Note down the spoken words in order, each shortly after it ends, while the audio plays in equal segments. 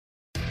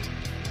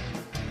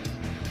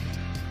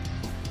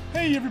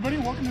Hey everybody,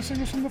 welcome to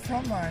Signals from the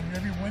Frontline, your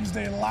every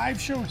Wednesday live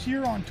show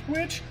here on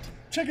Twitch.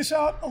 Check us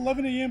out,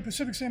 11 a.m.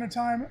 Pacific Standard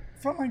Time,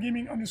 Frontline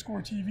Gaming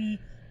 _TV.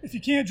 If you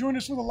can't join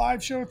us for the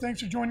live show, thanks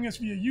for joining us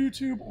via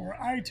YouTube or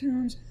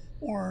iTunes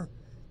or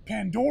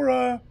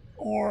Pandora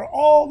or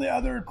all the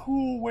other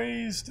cool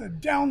ways to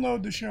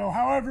download the show.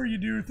 However you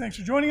do, thanks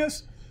for joining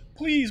us.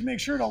 Please make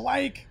sure to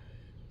like,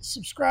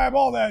 subscribe,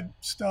 all that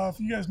stuff.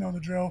 You guys know the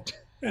drill.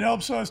 It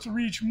helps us to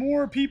reach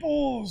more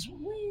people.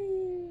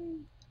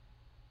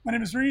 My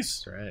name is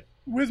Reese. That's right.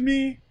 With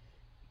me,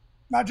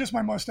 not just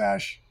my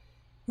mustache,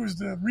 who's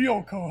the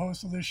real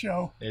co-host of this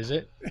show. Is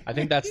it? I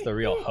think that's the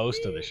real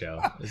host of the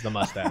show, is the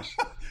mustache.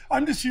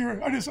 I'm just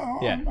here. I'm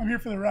here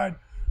for the ride.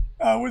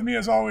 With me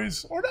as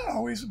always, or not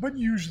always, but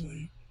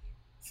usually,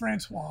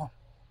 Francois.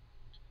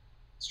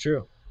 It's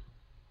true.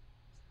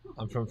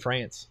 I'm from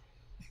France.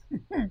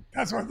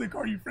 That's why they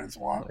call you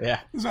Francois. Yeah.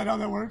 Is that how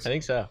that works? I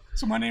think so.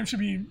 So my name should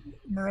be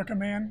America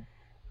Man?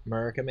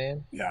 America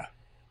Man? Yeah.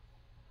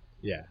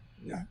 Yeah.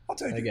 Yeah, I'll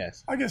take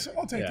it. I guess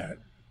I'll take that.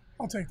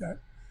 I'll take that.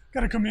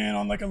 Got to come in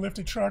on like a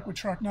lifted truck with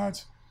truck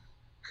nuts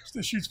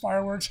that shoots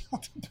fireworks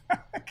out the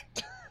back.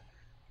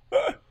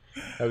 That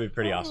would be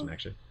pretty awesome,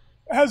 actually.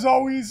 As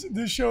always,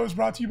 this show is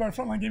brought to you by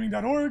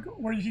FrontlineGaming.org,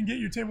 where you can get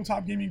your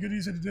tabletop gaming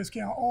goodies at a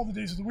discount all the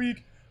days of the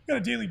week. We've got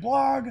a daily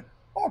blog,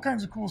 all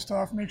kinds of cool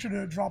stuff. Make sure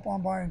to drop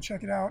on by and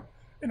check it out.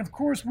 And of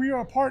course, we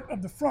are a part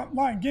of the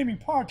Frontline Gaming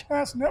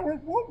Podcast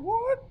Network.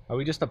 What? Are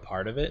we just a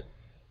part of it?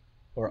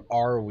 Or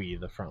are we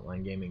the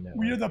Frontline Gaming Network?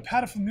 We are the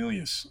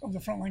paterfamilias of the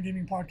Frontline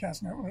Gaming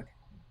Podcast Network.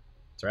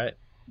 That's right.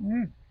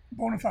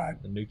 Bona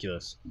fide. The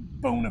nucleus.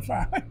 Bona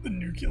fide. The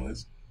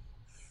nucleus.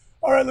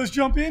 All right, let's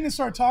jump in and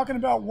start talking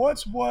about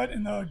what's what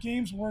in the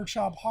Games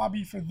Workshop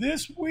hobby for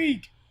this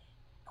week.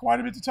 Quite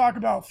a bit to talk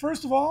about.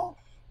 First of all,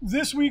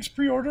 this week's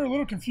pre-order, a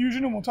little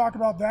confusion, and we'll talk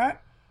about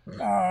that.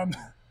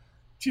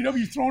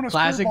 GW throwing us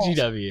Classic curveballs.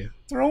 GW.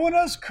 Throwing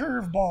us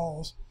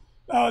curveballs.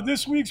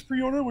 This week's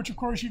pre-order, which of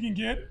course you can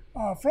get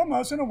from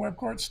us in a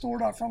webcart,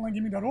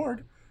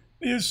 store.frontlinegaming.org,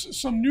 is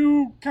some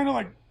new kind of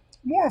like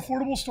more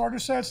affordable starter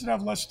sets that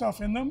have less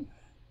stuff in them,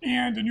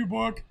 and a new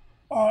book,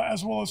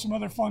 as well as some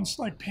other fun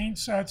like paint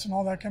sets and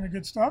all that kind of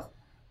good stuff.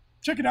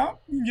 Check it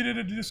out. You can get it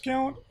at a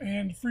discount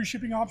and free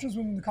shipping options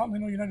within the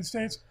continental United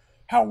States.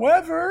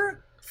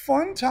 However,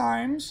 fun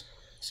times.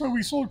 So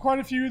we sold quite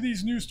a few of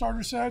these new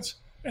starter sets,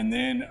 and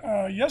then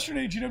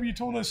yesterday GW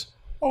told us,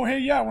 oh hey,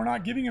 yeah, we're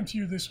not giving them to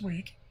you this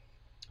week.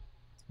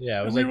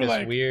 Yeah, it was we like were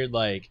this weird,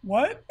 like...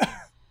 What?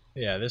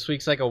 Yeah, this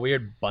week's like a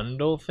weird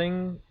bundle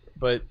thing,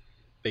 but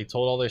they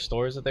told all their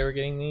stores that they were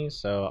getting these,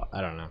 so I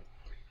don't know.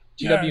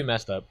 GW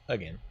messed up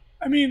again.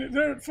 I mean,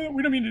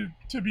 we don't mean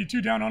to be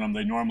too down on them.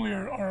 They normally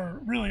are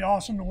really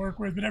awesome to work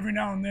with, but every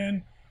now and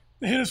then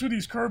they hit us with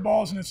these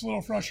curveballs, and it's a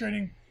little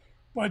frustrating.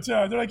 But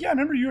they're like, yeah,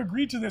 remember you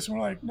agreed to this. And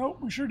we're like, nope,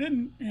 we sure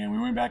didn't. And we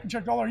went back and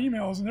checked all our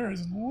emails, and there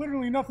is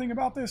literally nothing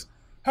about this.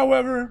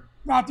 However,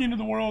 not the end of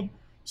the world.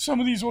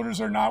 Some of these orders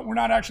we're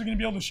not actually going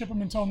to be able to ship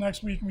them until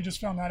next week, and we just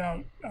found that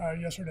out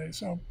yesterday.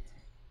 So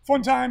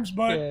fun times,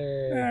 but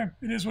it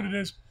is what it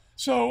is.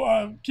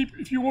 So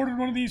if you ordered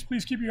one of these,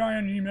 please keep your eye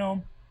on your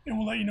email, and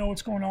we'll let you know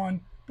what's going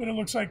on. But it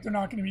looks like they're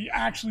not going to be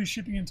actually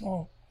shipping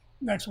until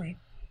next week.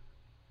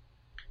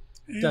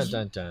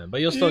 Dun.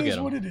 But you'll still get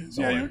them. It is what it is.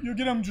 Yeah, you'll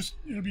get them. Just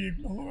it'll be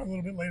a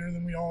little bit later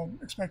than we all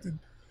expected.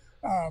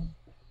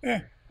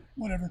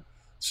 Whatever.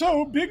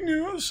 So, big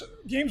news,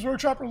 Games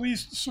Workshop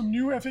released some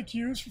new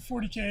FAQs for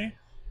 40K,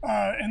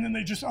 and then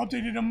they just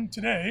updated them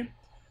today.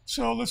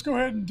 So, let's go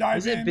ahead and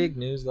dive in. Is it big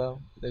news, though?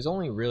 There's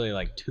only really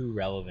like 2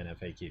 relevant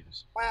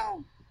FAQs.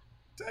 Well,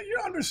 you're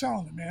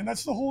underselling it, man.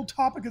 That's the whole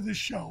topic of this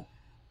show.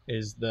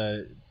 Is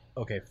 4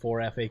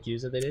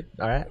 FAQs that they did?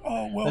 All right.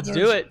 Well, let's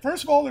do it.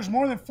 First of all, there's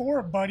more than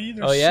 4, buddy.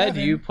 There's 7.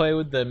 Do you play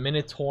with the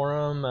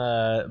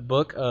Minitorum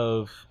book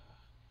of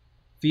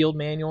field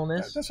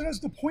manualness? That's what has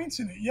the points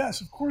in it.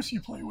 Yes, of course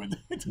you play with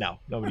it. No,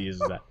 nobody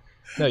uses that.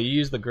 No, you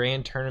use the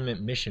Grand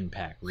Tournament Mission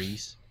Pack,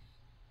 Reese.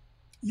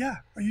 Yeah,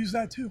 I use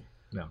that too.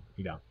 No,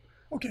 you don't.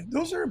 Okay,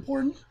 those are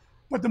important,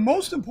 but the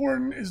most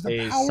important is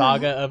the power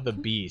Saga of the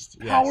Beast.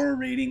 Power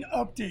rating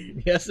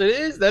update. Yes, it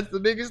is. That's the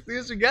biggest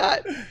news we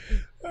got.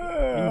 You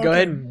can go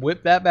ahead and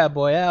whip that bad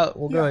boy out.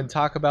 We'll go and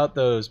talk about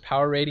those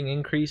power rating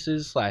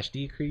increases /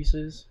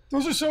 decreases.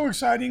 Those are so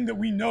exciting that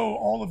we know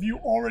all of you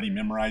already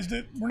memorized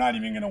it. We're not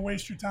even going to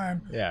waste your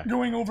time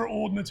going over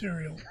old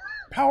material.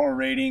 Power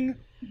rating,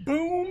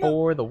 boom.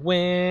 For the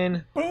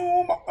win.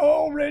 Boom,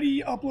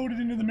 already uploaded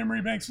into the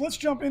memory bank. So let's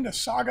jump into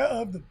Saga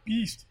of the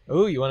Beast.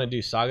 Oh, you want to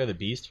do Saga of the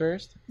Beast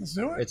first? Let's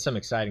do it. It's some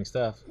exciting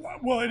stuff.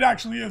 Well, it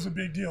actually is a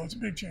big deal. It's a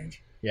big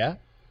change. Yeah?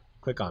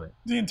 Click on it.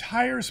 The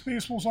entire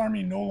Space Wolves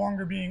army no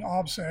longer being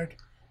OBSEC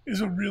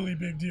is a really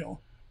big deal.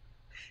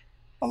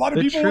 A lot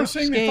of people were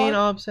saying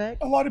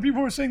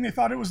they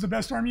thought it was the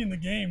best army in the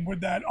game with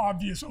that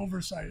obvious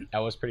oversight. That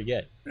was pretty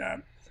good. Yeah.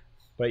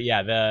 But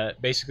yeah,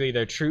 basically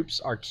their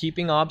troops are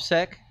keeping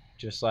OBSEC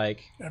just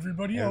like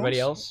everybody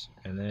else,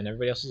 and then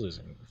everybody else is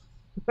losing.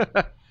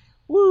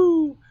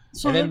 Woo!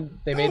 So and then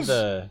they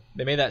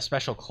made that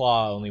special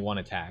claw only one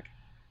attack.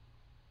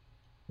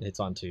 It's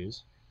on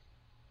 2s.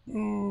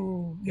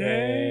 Ooh,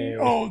 yay.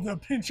 Oh, the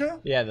Pincha?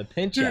 Yeah, the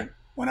Pincha. Dude,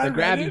 when the I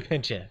grab read you it,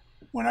 Pincha.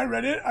 when I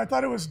read it, I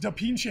thought it was Da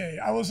Pinche.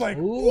 I was like,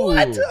 Ooh. what?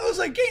 I was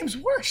like, Games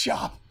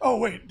Workshop. Oh,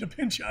 wait, Da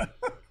Pincha.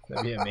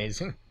 That'd be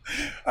amazing.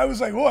 I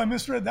was like, oh, I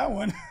misread that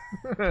one.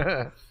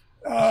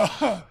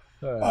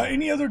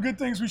 Any other good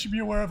things we should be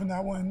aware of in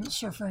that one,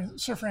 Sir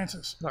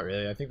Francis? Not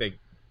really. I think they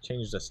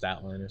changed the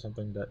stat line or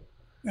something, but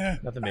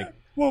nothing big.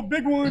 Well,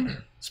 big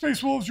one,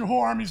 Space Wolves, your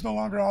whole army's no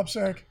longer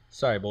OBSEC.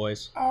 Sorry,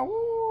 boys.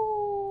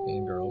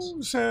 And girls.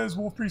 Says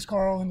Wolf Priest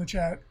Carl in the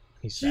chat.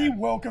 He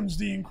welcomes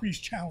the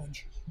increased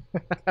challenge.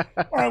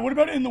 All right, what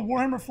about in the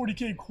Warhammer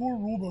 40k core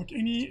rulebook?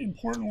 Any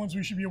important ones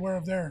we should be aware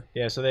of there?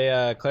 Yeah, so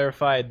they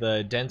clarified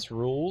the dense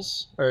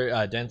rules,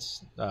 or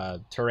dense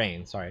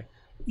terrain, sorry.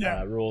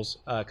 Yeah. Rules,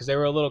 because they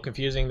were a little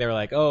confusing. They were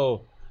like,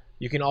 oh,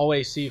 you can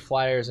always see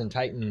flyers and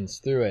titans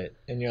through it.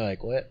 And you're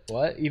like, what?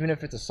 Even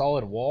if it's a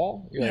solid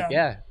wall? You're like,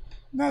 yeah.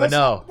 No, but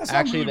no,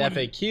 actually the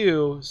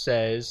FAQ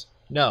says,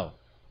 no,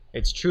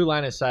 it's true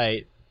line of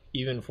sight,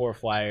 even for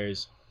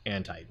flyers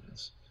and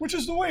titans. Which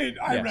is the way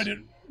I read it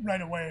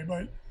right away,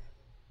 but...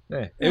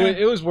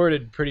 It was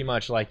worded pretty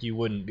much like you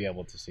wouldn't be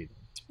able to see them.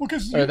 Well,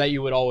 or that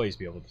you would always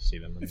be able to see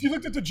them. If you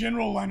looked at the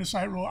general line of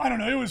sight rule, I don't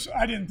know,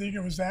 I didn't think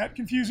it was that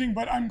confusing,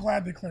 but I'm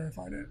glad they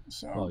clarified it.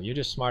 So. Well, you're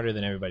just smarter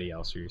than everybody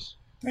else, Reese.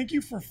 Thank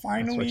you for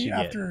finally,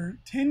 after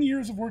 10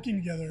 years of working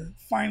together,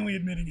 finally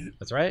admitting it.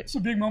 That's right. It's a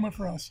big moment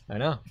for us. I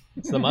know.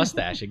 It's the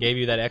mustache. It gave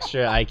you that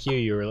extra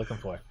IQ you were looking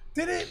for.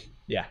 Did it?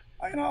 Yeah.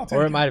 I'll take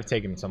or it might have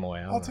taken some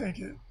away. I'll take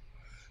it.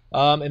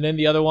 And then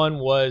the other one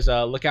was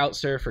look out,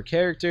 sir, for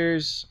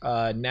characters.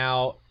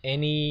 Now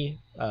any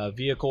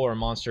vehicle or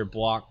monster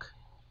block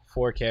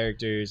for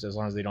characters as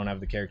long as they don't have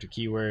the character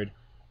keyword,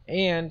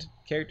 and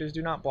characters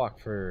do not block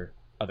for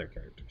other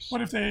characters.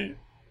 But if they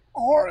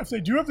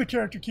do have the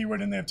character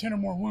keyword and they have 10 or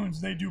more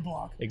wounds, they do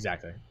block.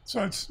 Exactly.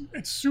 So it's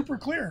super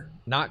clear.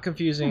 Not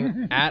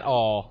confusing at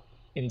all.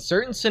 In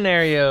certain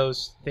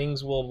scenarios,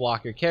 things will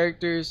block your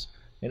characters.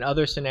 In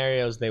other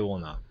scenarios, they will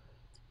not.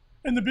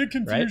 And the big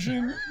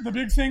confusion, the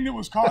big thing that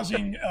was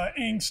causing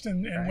angst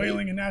and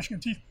wailing and gnashing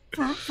of teeth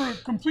for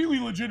completely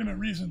legitimate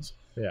reasons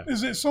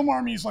is that some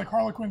armies like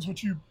Harlequins,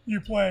 which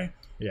you play,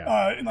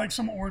 and like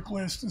some Orc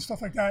lists and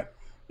stuff like that,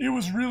 it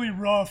was really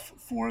rough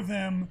for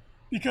them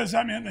because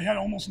that meant they had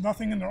almost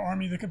nothing in their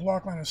army that could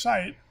block line of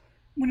sight.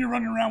 When you're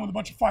running around with a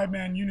bunch of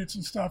 5-man units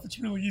and stuff, it's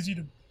really easy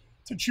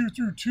to chew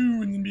through 2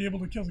 and then be able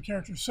to kill the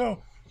characters.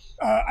 So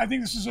I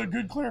think this is a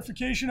good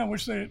clarification. I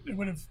wish they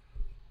wouldn't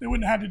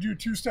have had to do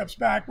 2 steps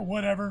back, but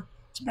whatever.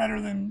 It's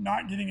better than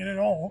not getting it at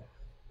all.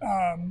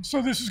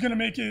 So this is going to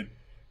make it,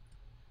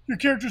 your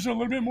characters are a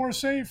little bit more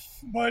safe,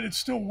 but it's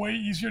still way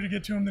easier to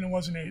get to them than it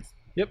was in 8th.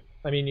 Yep.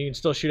 I mean, you can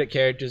still shoot at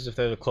characters if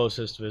they're the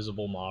closest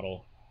visible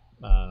model.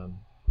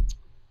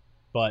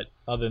 But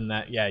other than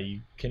that, yeah,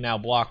 you can now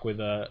block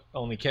with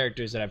only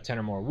characters that have 10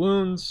 or more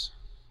wounds,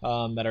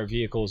 that are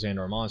vehicles and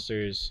or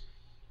monsters.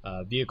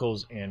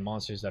 Vehicles and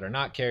monsters that are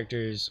not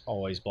characters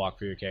always block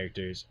for your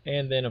characters.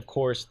 And then, of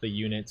course, the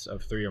units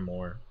of 3 or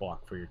more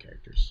block for your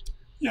characters.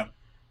 Yep.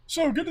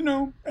 So good to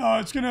know.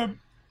 It's going to,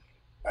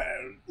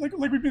 like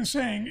we've been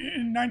saying,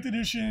 in 9th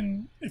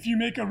edition, if you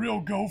make a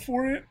real go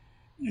for it,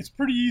 it's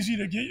pretty easy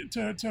to get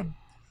to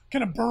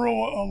kind of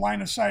burrow a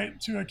line of sight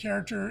to a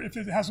character if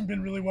it hasn't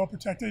been really well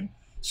protected.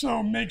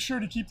 So make sure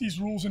to keep these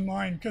rules in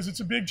mind because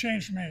it's a big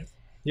change from 8th.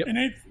 Yep. In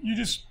 8th, you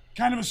just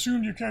kind of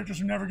assumed your characters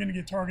were never going to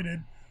get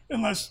targeted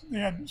unless they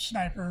had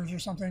snipers or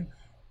something.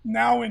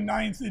 Now in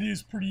 9th, it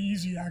is pretty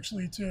easy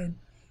actually to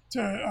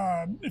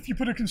if you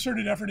put a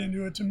concerted effort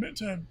into it,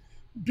 to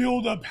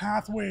build a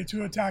pathway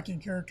to attacking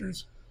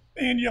characters.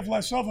 And you have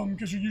less of them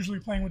because you're usually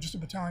playing with just a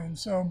battalion.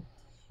 So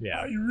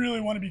you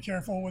really want to be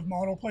careful with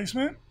model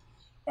placement.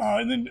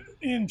 And then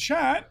in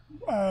chat,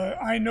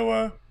 I know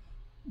a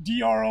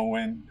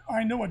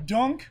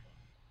Dunk.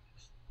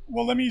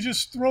 Well, let me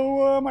just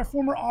throw my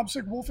former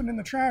OBSEC Wolfen in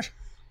the trash.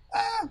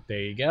 There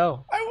you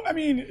go. I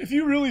mean, if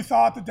you really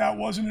thought that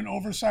wasn't an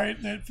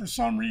oversight, that for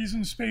some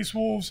reason Space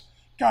Wolves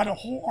got a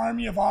whole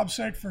army of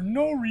OBSEC for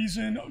no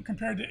reason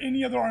compared to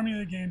any other army of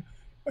the game,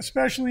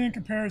 especially in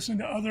comparison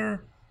to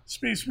other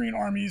Space Marine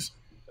armies,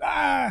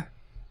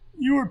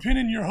 you were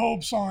pinning your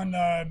hopes on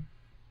a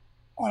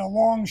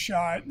long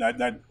shot.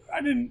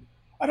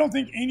 I don't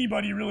think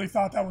anybody really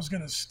thought that was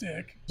going to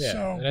stick. Yeah,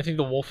 so, and I think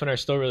the Wolfen are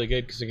still really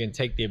good because they can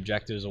take the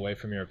objectives away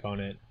from your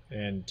opponent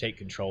and take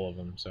control of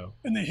them. So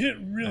and they hit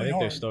really hard. I think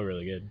they're still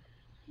really good.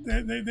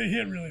 They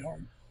hit really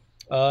hard.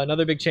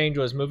 Another big change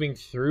was moving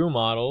through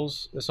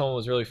models. This one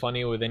was really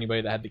funny with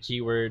anybody that had the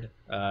keyword.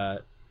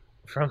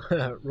 From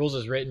rules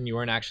as written, you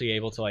weren't actually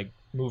able to like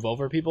move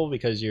over people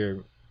because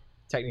you're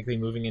technically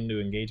moving into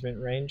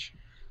engagement range.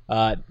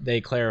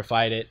 They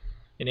clarified it.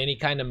 In any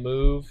kind of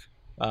move,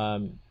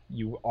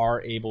 you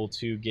are able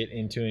to get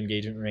into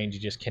engagement range.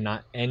 You just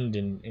cannot end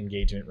in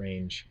engagement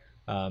range.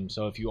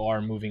 So if you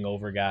are moving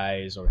over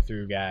guys or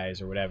through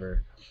guys or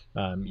whatever,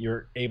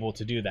 you're able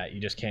to do that. You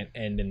just can't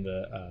end in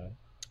the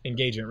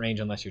engagement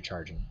range unless you're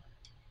charging.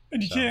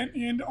 And you can't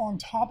end on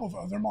top of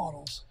other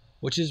models.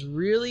 Which is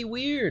really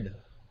weird.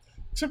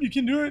 Except you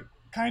can do it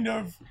kind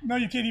of. No,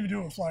 you can't even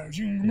do it with flyers.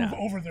 You can move No.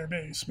 over their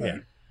base.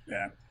 But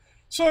yeah.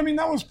 So I mean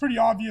that was pretty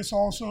obvious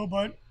also.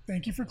 But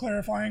thank you for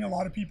clarifying. A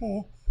lot of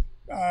people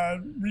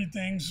read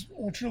things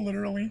ultra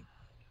literally,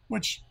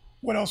 which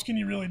what else can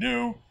you really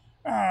do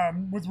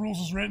with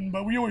rules as written?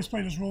 But we always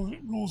play those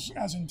rules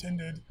as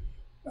intended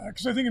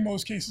because I think in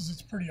most cases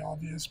it's pretty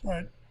obvious.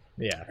 But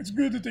Yeah. it's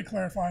good that they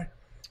clarify.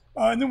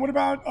 And then what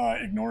about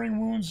ignoring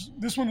wounds?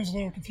 This one is a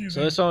little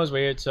confusing. So this one was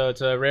weird. So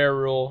it's a rare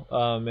rule.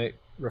 It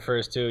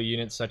refers to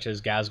units such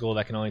as Ghazghkull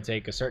that can only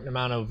take a certain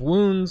amount of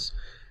wounds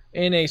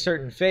in a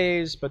certain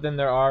phase, but then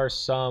there are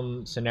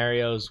some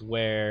scenarios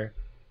where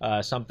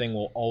something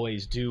will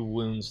always do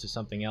wounds to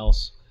something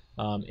else.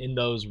 In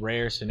those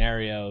rare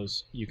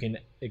scenarios, you can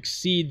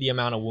exceed the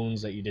amount of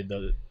wounds that you did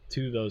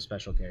to those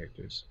special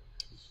characters.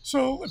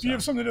 So if you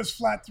have something that does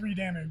flat 3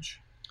 damage.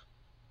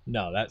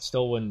 No, that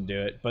still wouldn't do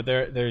it. But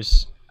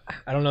there's,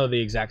 I don't know the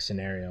exact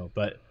scenario,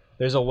 but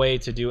there's a way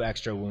to do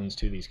extra wounds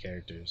to these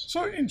characters.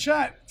 So in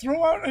chat,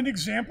 throw out an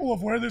example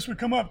of where this would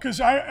come up,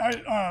 because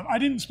I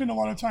didn't spend a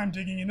lot of time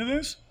digging into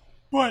this,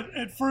 but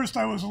at first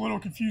I was a little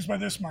confused by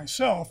this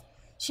myself.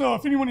 So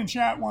if anyone in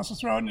chat wants to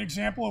throw out an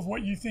example of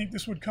what you think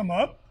this would come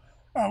up,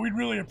 we'd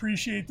really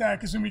appreciate that,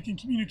 because then we can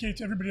communicate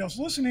to everybody else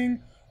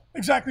listening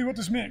exactly what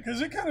this meant,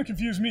 because it kind of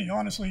confused me,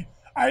 honestly.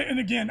 And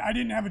again, I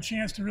didn't have a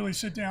chance to really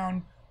sit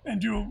down and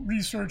do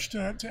research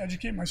to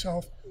educate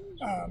myself,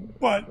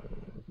 but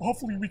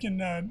hopefully we can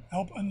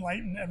help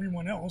enlighten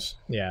everyone else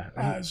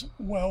as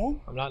well.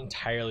 I'm not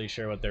entirely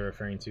sure what they're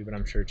referring to, but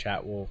I'm sure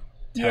chat will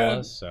tell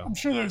us. So I'm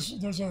sure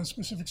there's a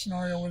specific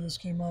scenario where this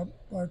came up,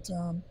 but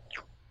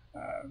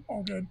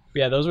all good.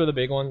 Yeah, those were the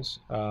big ones.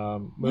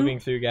 Moving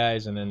through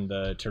guys, and then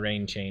the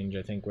terrain change,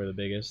 I think, were the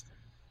biggest.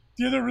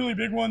 The other really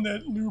big one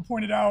that Lou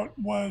pointed out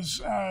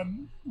was,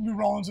 Lou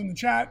Rollins in the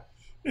chat,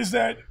 is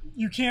that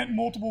you can't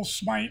multiple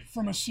smite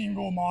from a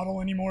single model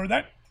anymore.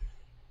 That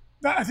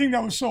I think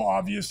that was so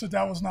obvious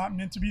that was not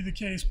meant to be the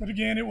case. But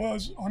again, it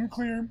was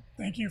unclear.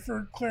 Thank you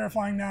for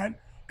clarifying that,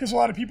 because a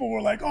lot of people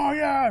were like, oh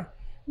yeah,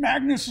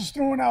 Magnus is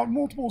throwing out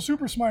multiple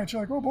super smites.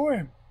 You're like, oh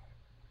boy,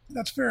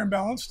 that's fair and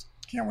balanced.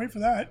 Can't wait for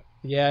that.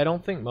 Yeah, I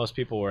don't think most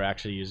people were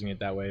actually using it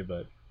that way,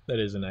 but that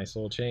is a nice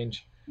little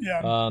change.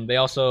 Yeah. They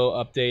also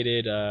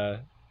updated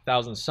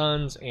Thousand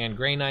Suns and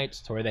Grey Knights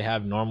to where they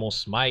have normal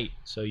smite,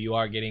 so you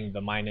are getting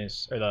the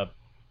minus or the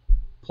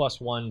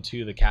 +1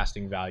 to the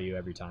casting value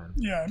every time.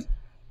 Yeah.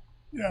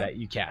 That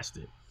you cast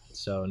it.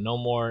 So no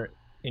more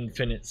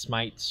infinite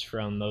smites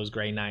from those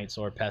Grey Knights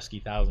or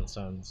pesky Thousand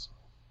Suns.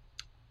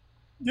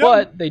 Yep.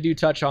 But they do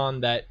touch on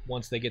that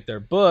once they get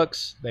their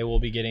books, they will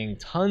be getting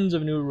tons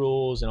of new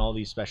rules and all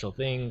these special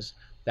things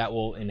that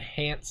will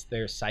enhance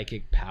their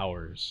psychic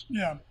powers.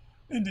 Yeah,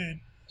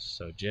 indeed.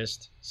 So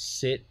just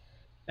sit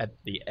at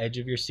the edge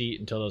of your seat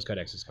until those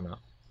codexes come out.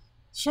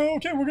 So,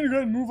 okay, we're going to go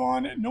ahead and move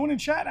on. No one in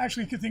chat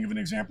actually could think of an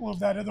example of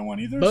that other one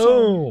either.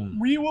 Boom! So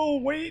we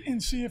will wait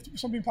and see if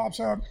something pops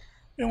up,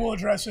 and we'll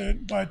address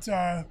it. But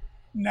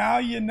now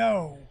you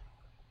know.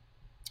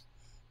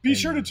 Be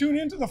sure to tune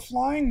into the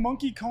Flying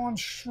Monkey Con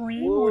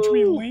stream, which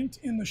we linked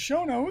in the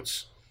show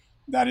notes.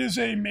 That is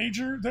a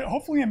major,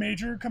 hopefully a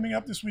major coming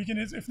up this weekend.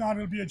 If not,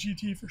 it'll be a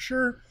GT for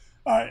sure.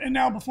 And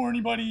now, before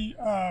anybody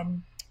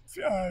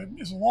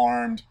is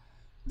alarmed,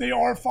 they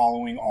are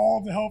following all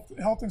of the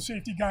health and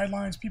safety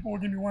guidelines. People are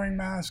going to be wearing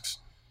masks,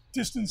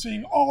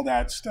 distancing, all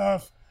that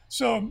stuff.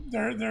 So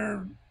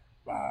they're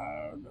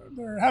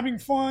having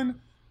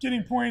fun,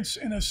 getting points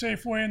in a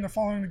safe way, and they're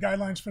following the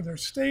guidelines for their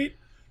state.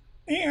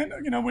 And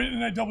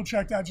and I double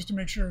checked that just to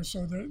make sure.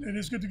 So it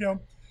is good to go.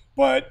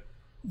 But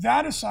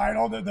that aside,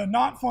 all the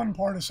not fun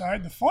part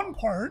aside, the fun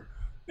part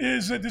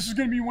is that this is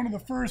going to be one of the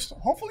first,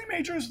 hopefully,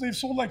 majors. They've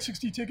sold like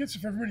 60 tickets.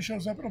 If everybody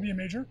shows up, it'll be a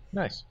major.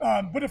 Nice.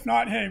 But if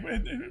not, hey,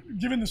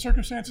 given the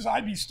circumstances,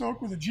 I'd be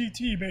stoked with a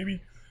GT,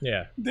 baby.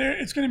 Yeah.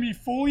 It's going to be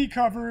fully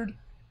covered,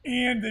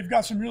 and they've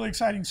got some really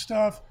exciting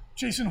stuff.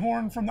 Jason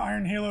Horn from the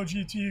Iron Halo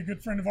GT, a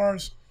good friend of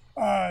ours,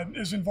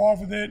 is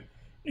involved with it.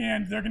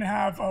 And they're going to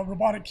have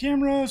robotic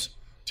cameras,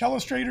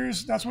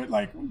 telestrators. That's what,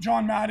 like,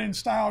 John Madden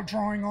style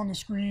drawing on the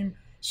screen.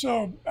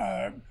 So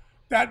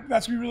that's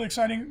going to be really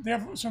exciting. They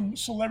have some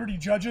celebrity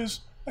judges,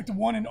 like the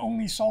one and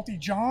only Salty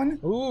John.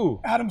 Ooh.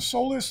 Adam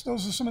Solis.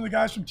 Those are some of the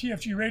guys from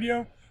TFG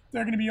Radio.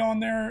 They're going to be on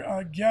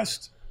there,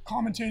 guest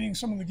commentating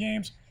some of the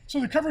games. So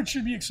the coverage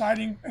should be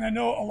exciting. And I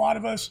know a lot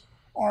of us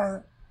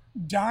are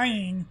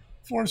dying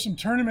for some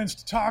tournaments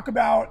to talk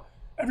about.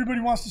 Everybody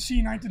wants to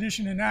see 9th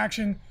edition in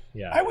action.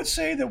 Yeah. I would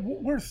say that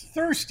we're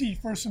thirsty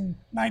for some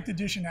 9th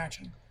edition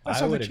action. That's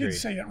how the kids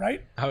say it,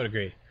 right? I would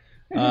agree.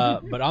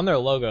 But on their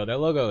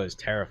logo is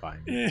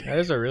terrifying. That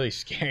is a really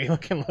scary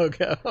looking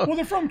logo. Well,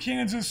 they're from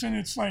Kansas, and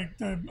it's like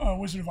the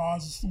Wizard of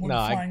Oz. It's the one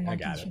of the flying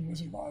monkeys from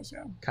Wizard of Oz.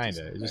 Yeah, kind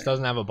of. It just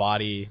doesn't have a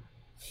body.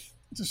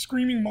 It's a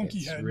screaming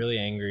monkey head. It's really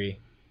angry.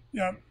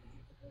 Yeah.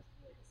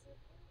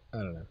 I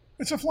don't know.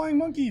 It's a flying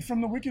monkey from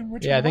the Wicked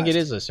Witch. Yeah, I think it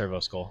is a servo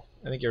skull.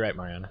 I think you're right,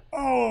 Mariana.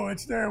 Oh,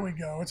 there we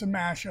go. It's a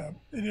mashup.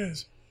 It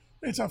is.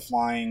 It's a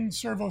flying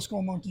servo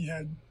skull monkey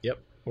head. Yep,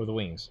 with the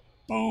wings.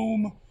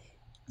 Boom.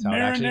 how it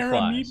actually Marinara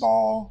flies.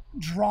 meatball,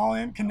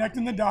 drawing,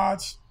 connecting the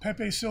dots.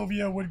 Pepe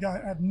Sylvia would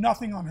have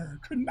nothing on her.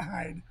 Couldn't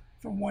hide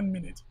for 1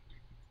 minute.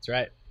 That's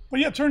right. But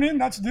yeah, turn in.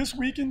 That's this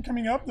weekend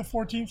coming up, the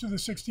 14th through the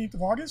 16th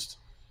of August.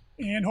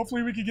 And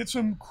hopefully we could get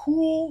some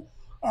cool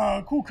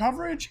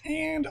coverage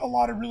and a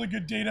lot of really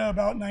good data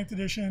about 9th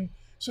edition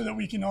so that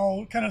we can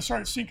all kind of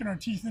start sinking our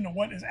teeth into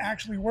what is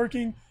actually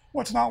working,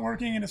 what's not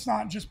working, and it's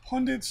not just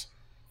pundits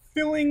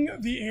filling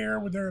the air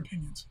with their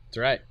opinions. That's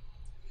right.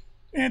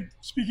 And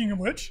speaking of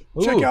which,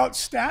 check out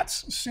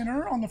Stats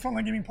Center on the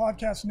Frontline Gaming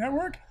Podcast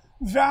Network.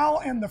 Val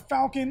and the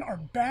Falcon are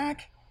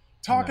back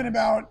talking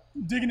about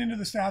digging into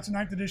the stats in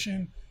 9th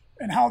edition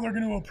and how they're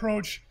going to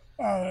approach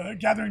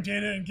gathering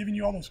data and giving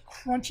you all those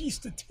crunchy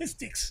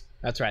statistics.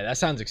 That's right. That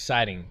sounds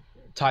exciting.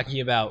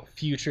 Talking about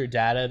future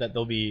data that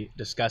they'll be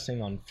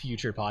discussing on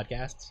future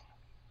podcasts.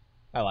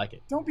 I like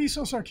it. Don't be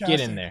so sarcastic.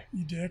 Get in there.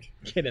 You dick.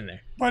 Get in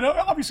there. But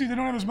obviously they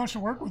don't have as much to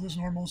work with as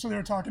normal, so they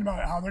were talking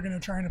about how they're going to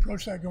try and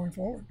approach that going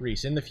forward.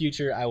 Reese, in the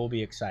future, I will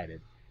be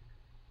excited.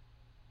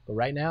 But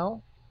right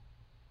now,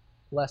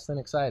 less than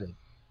excited.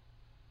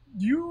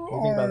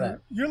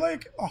 You're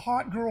like a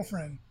hot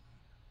girlfriend.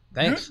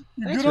 Thanks.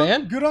 You're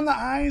man. Good on the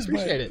eyes,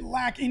 Appreciate but it.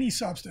 lack any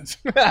substance.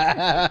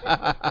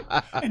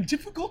 And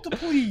difficult to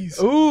please.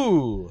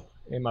 Ooh,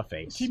 in my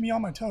face. Keep me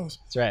on my toes.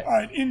 That's right. All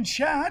right, in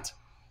chat,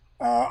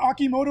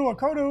 Akimoto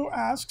Akoto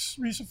asks,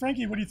 Risa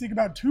Frankie, what do you think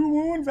about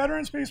 2-wound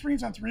veteran Space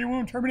Marines and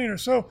 3-wound Terminator?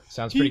 So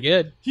sounds pretty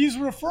good. He's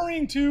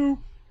referring to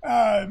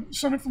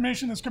some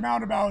information that's come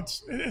out about,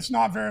 it's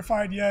not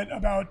verified yet,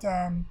 about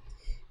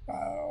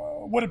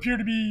what appear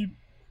to be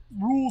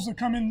rules that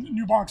come in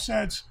new box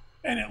sets,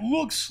 and it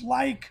looks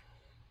like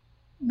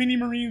mini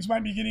Marines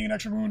might be getting an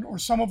extra wound, or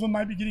some of them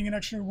might be getting an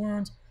extra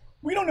wound.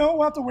 We don't know.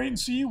 We'll have to wait and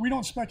see. We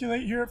don't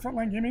speculate here at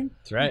Frontline Gaming.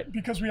 That's right.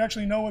 Because we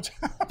actually know what's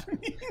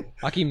happening.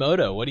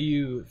 Akimoto, what do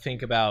you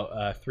think about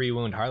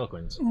 3-wound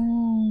Harlequins?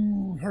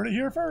 Ooh, heard it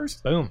here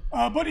first. Boom.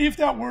 But if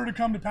that were to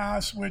come to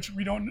pass, which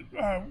we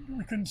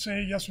couldn't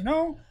say yes or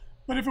no,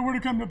 but if it were to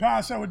come to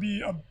pass, that would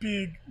be a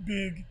big,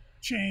 big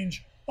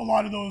change. A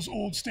lot of those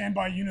old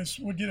standby units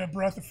would get a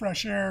breath of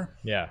fresh air.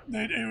 Yeah.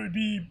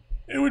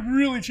 It would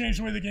really change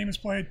the way the game is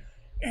played,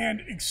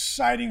 and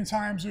exciting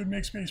times. It would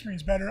make Space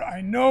Marines better. I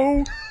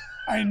know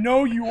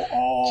you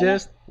all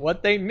just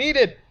what they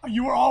needed.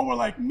 You were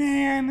like,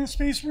 man, the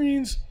Space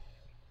Marines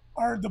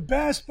are the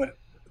best, but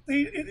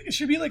it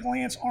should be like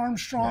Lance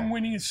Armstrong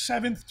winning his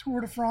 7th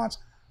Tour de France,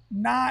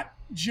 not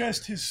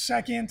just his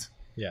 2nd.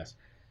 Yes.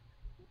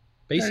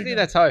 Basically,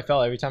 that's how I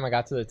felt every time I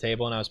got to the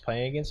table and I was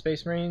playing against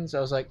Space Marines. I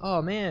was like,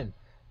 oh, man,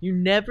 you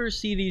never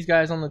see these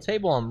guys on the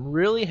table. I'm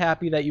really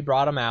happy that you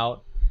brought them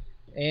out.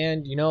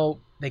 And,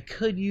 they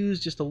could use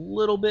just a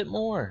little bit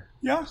more.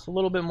 Yeah. Just a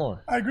little bit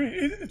more. I agree.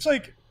 It's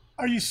like,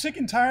 are you sick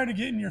and tired of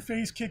getting your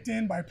face kicked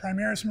in by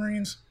Primaris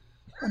Marines?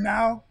 Well,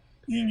 now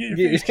you can get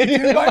your face kicked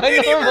in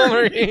by normal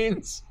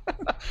Marines.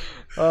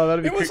 Oh,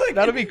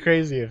 that'd be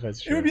crazy if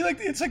that's true. It would be like,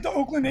 it's like the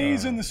Oakland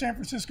A's and the San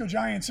Francisco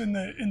Giants in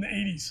the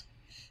 80s.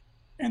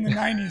 In the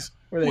 90s.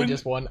 Where they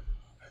just won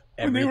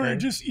everything. When they were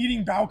just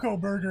eating Balco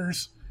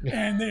burgers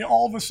and they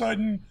all of a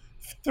sudden,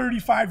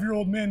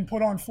 35-year-old men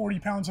put on 40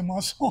 pounds of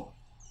muscle.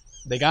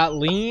 They got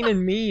lean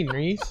and mean,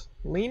 Reese.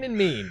 Lean and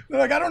mean. They're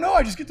like, I don't know.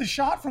 I just get the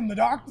shot from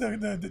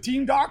the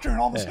team doctor, and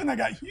all of a sudden I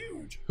got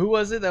huge. Who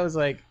was it that was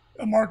like?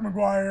 Mark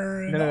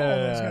McGuire and all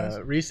those guys.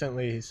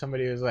 Recently,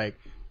 somebody was like,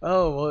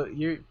 oh, well,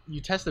 you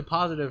tested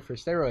positive for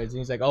steroids. And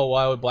he's like, oh,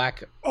 well, I would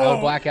black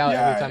out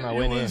every time I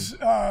went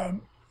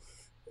in.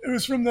 It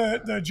was from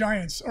the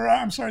Giants, or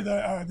I'm sorry,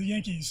 the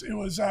Yankees. It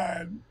was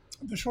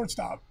the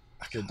shortstop.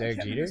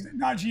 Derek Jeter?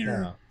 Not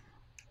Jeter. No.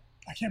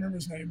 I can't remember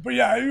his name. But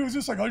yeah, he was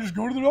just like, I just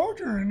go to the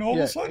doctor, and all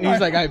of a sudden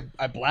he's like,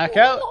 I black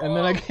out, and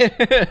then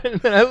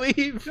I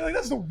leave. I feel like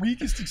that's the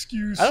weakest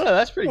excuse. I don't know.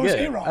 That's pretty good.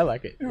 A-Rod. I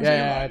like it.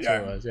 That's what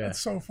it was. Yeah, it's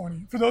so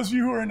funny. For those of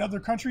you who are in other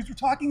countries, we're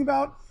talking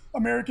about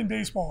American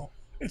baseball.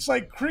 It's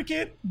like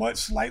cricket, but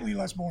slightly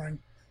less boring.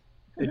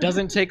 It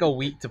doesn't take a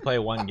week to play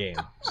one game,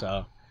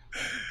 so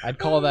I'd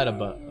call that a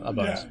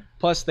bonus. Yeah.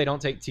 Plus, they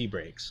don't take tea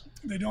breaks.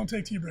 They don't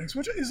take tea breaks.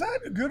 Which is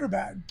that good or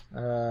bad?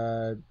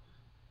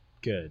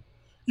 Good.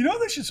 You know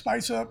they should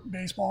spice up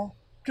baseball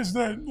because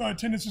the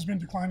attendance has been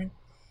declining.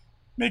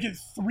 Make it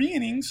 3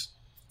 innings,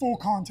 full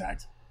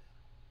contact.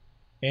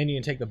 And you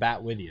can take the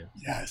bat with you.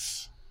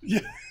 Yes.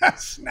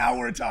 Yes. Now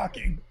we're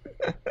talking.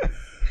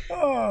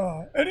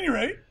 At any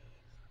rate,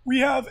 we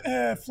have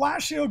a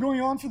flash sale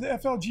going on for the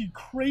FLG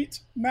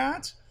Crate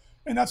mat,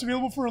 and that's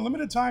available for a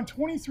limited time,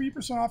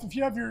 23% off. If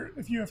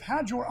you have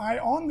had your eye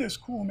on this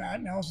cool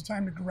mat, now is the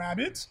time to grab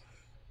it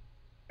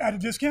at a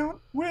discount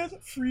with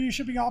free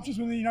shipping options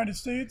within the United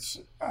States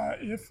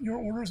if your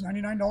order is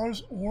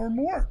 $99 or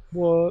more.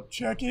 What?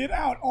 Check it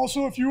out.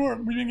 Also, we've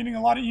been getting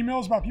a lot of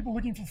emails about people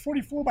looking for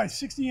 44 by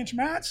 60 inch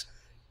mats.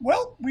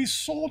 Well, we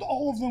sold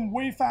all of them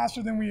way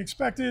faster than we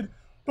expected,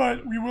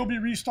 but we will be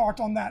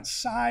restocked on that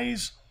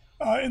size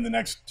in the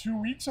next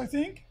 2 weeks, I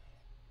think.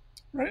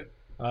 Right?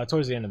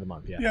 Towards the end of the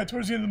month, yeah. Yeah,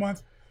 towards the end of the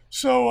month.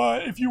 So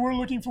if you were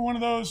looking for one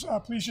of those,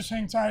 please just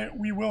hang tight.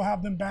 We will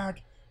have them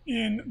back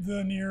in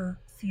the near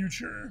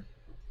future.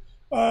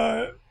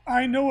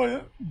 I know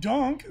a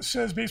Dunk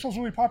says baseball's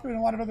really popular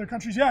in a lot of other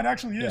countries. Yeah, it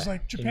actually is.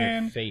 Like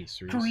Japan,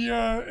 face,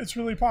 Korea, it's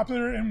really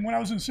popular. And when I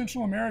was in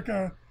Central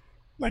America,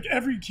 like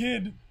every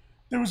kid,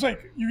 there was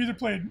like, you either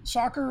played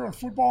soccer or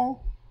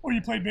football, or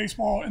you played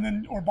baseball and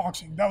then or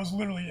boxing. That was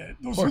literally it.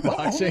 Those were the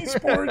only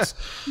sports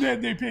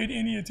that they paid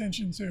any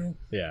attention to.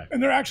 Yeah.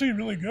 And they're actually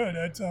really good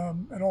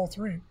at all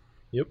three.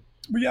 Yep.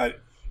 But yeah,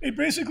 it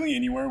basically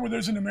anywhere where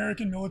there's an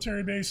American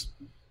military base,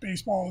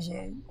 baseball is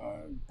a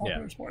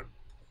popular sport.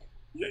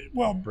 Yeah,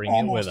 well, Bring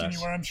almost it with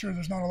anywhere. us. I'm sure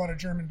there's not a lot of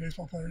German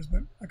baseball players,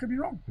 but I could be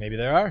wrong. Maybe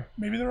there are.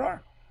 Maybe there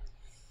are.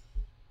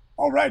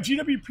 All right,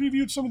 GW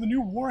previewed some of the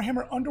new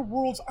Warhammer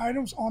Underworlds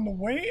items on the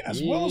way,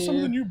 as well as some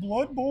of the new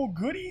Blood Bowl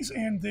goodies,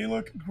 and they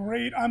look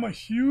great. I'm a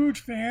huge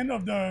fan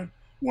of the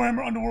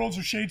Warhammer Underworlds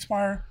or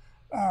Shadespire,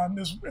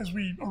 as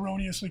we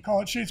erroneously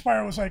call it.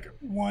 Shadespire was like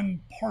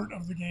one part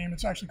of the game.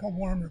 It's actually called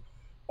Warhammer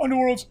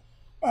Underworlds.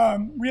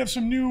 We have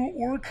some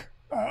new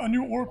a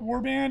new Orc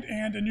warband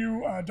and a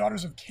new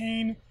Daughters of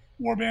Cain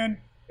warband.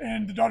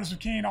 And the Daughters of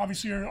Cain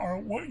obviously are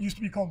what used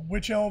to be called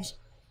Witch Elves.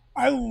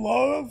 I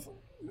love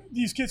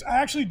these kits. I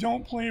actually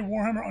don't play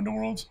Warhammer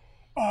Underworlds.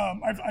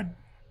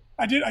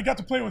 I got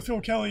to play it with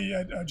Phil Kelly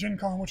at Gen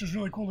Con, which was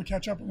really cool to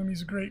catch up with him.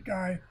 He's a great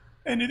guy.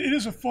 And it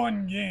is a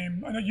fun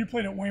game. I know you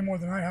played it way more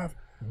than I have.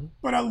 Mm-hmm.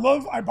 But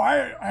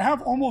I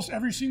have almost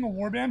every single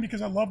warband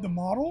because I love the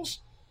models.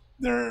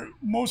 They're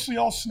mostly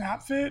all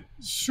snap fit,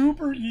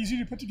 super easy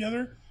to put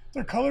together.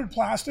 They're colored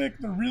plastic.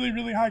 They're really,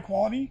 really high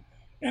quality.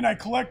 And I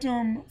collect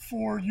them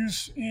for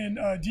use in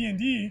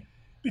D&D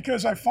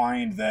because I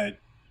find that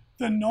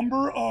the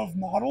number of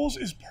models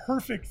is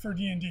perfect for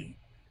D&D,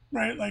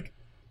 right? Like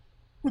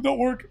with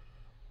the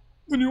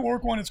new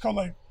Orc one, it's called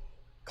like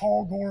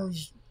Call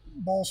Gore's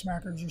Ball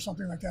Smackers or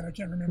something like that. I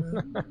can't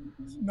remember.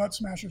 Nut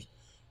Smashers.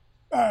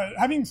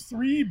 Having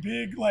 3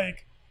 big,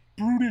 like,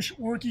 brutish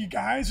orky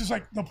guys is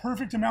like the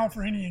perfect amount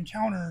for any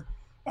encounter.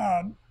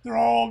 They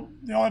all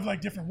have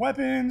like different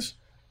weapons.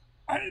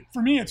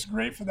 For me, it's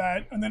great for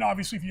that. And then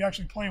obviously, if you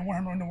actually play in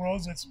Warhammer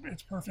Underworlds,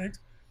 it's perfect.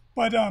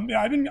 But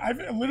yeah,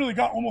 I've literally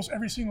got almost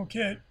every single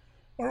kit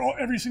or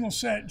every single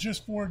set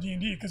just for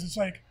D&D because it's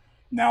like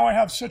now I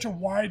have such a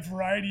wide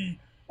variety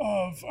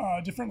of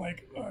different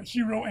like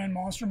hero and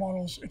monster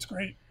models. It's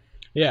great.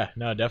 Yeah,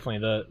 no, definitely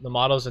the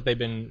models that they've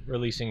been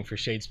releasing for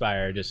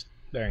Shadespire are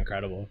they're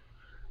incredible.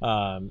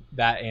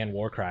 That and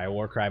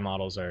Warcry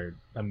models are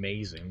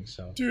amazing.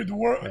 So dude,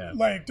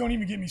 like don't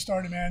even get me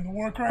started, man. The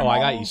Warcry models, I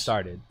got you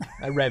started.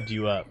 I revved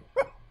you up.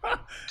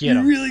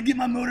 You really get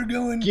my motor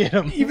going. Get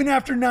him. Even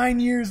after 9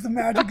 years, the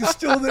magic is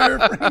still there,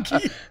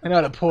 Frankie. I know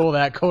how to pull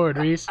that cord,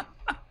 Reese.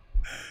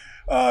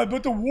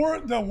 But the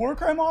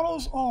Warcry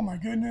models, oh my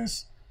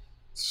goodness,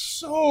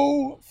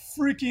 so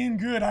freaking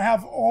good. I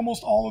have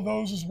almost all of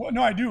those as well.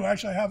 No, I do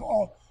actually. I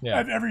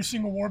have every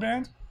single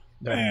warband.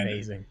 They're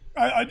amazing.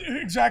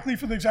 Exactly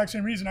for the exact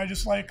same reason. I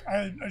just like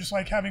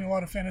having a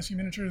lot of fantasy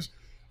miniatures.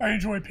 I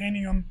enjoy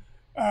painting them.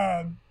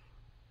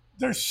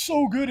 They're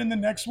so good, and the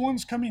next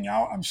one's coming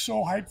out. I'm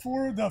so hyped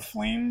for the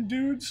flame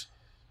dudes.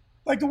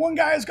 Like the one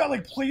guy has got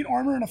like plate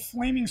armor and a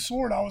flaming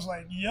sword. I was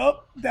like,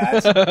 "Yep,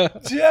 that's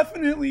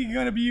definitely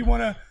gonna be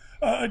a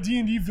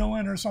D&D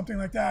villain or something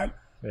like that."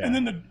 Yeah. And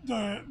then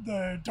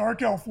the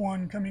Dark Elf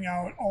one coming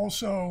out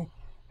also,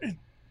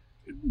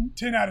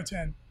 10 out of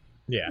 10.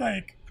 Yeah,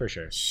 like for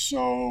sure.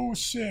 So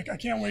sick. I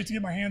can't wait to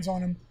get my hands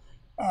on them.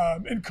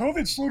 And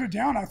COVID slowed it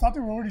down. I thought they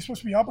were already supposed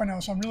to be out by now.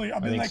 So I've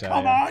been like,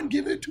 come on,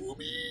 give it to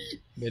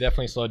me. They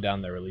definitely slowed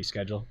down their release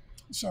schedule.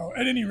 So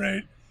at any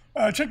rate,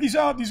 check these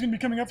out. These are going to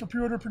be coming up for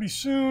pre-order pretty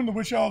soon. The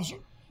Witch Elves,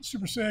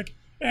 super sick.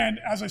 And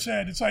as I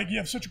said, it's like you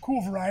have such a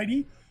cool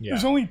variety. Yeah.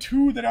 There's only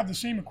 2 that have the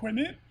same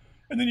equipment.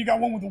 And then you got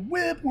one with a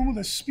whip, one with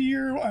a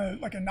spear,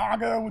 like a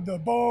naga with the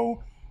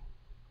bow.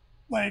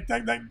 Like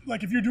that,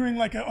 like if you're doing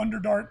like an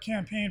Underdark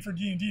campaign for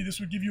D&D, this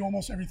would give you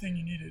almost everything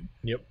you needed.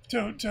 Yep.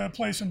 To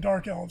play some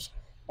Dark Elves.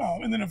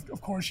 And then,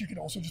 of course, you could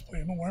also just play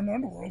in the Warhammer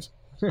Underworlds.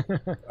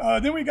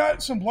 Then we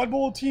got some Blood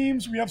Bowl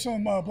teams. We have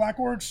some Black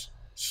Orcs.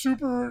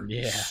 Super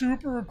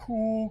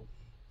cool.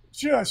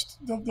 Just,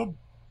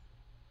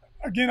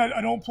 again,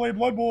 I don't play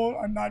Blood Bowl.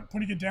 I'm not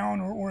putting it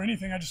down or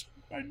anything. I just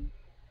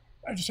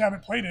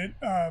haven't played it.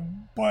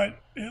 But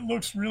it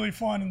looks really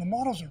fun, and the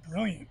models are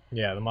brilliant.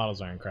 Yeah, the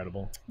models are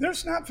incredible. They're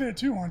snap fit,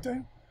 too, aren't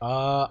they?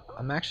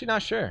 I'm actually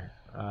not sure.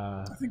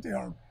 I think they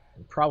are.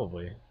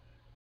 Probably.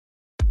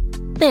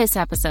 This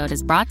episode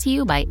is brought to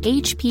you by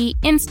HP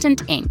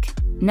Instant Ink.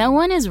 No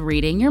one is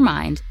reading your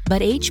mind,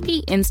 but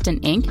HP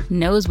Instant Ink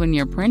knows when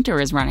your printer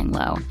is running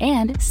low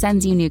and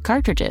sends you new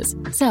cartridges,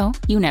 so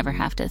you never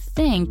have to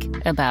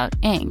think about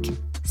ink.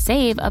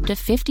 Save up to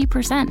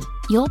 50%.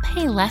 You'll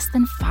pay less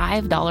than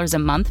 $5 a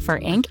month for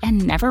ink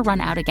and never run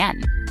out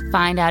again.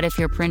 Find out if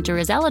your printer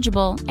is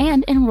eligible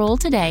and enroll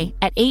today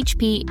at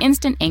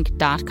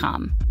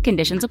hpinstantink.com.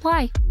 Conditions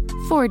apply.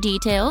 For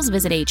details,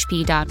 visit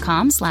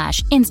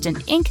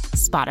hp.com/instantink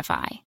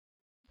Spotify.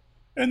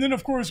 And then,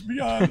 of course,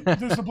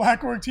 there's the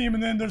Black Orc team,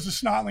 and then there's the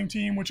Snotling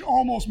team, which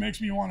almost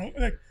makes me want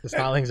to. The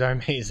Snotlings are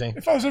amazing.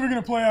 If I was ever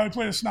going to play, I would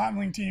play the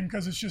Snotling team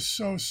because it's just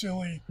so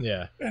silly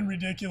and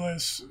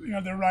ridiculous. You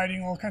know, they're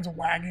riding all kinds of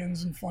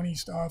wagons and funny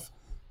stuff.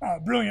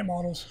 Brilliant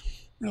models.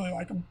 Really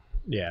like them.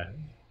 Yeah.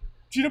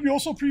 GW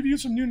also previewed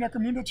some new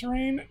Necromunda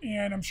terrain,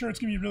 and I'm sure it's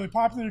going to be really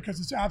popular because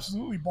it's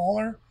absolutely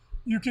baller.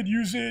 You could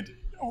use it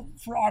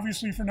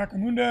obviously for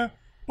Necromunda,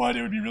 but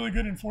it would be really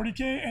good in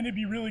 40K, and it'd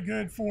be really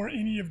good for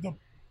any of the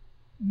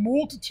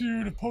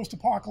multitude of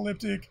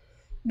post-apocalyptic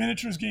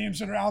miniatures games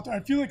that are out there. I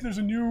feel like there's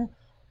a new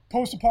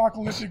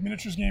post-apocalyptic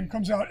miniatures game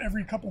comes out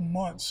every couple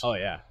months. Oh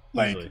yeah,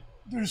 like easily.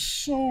 There's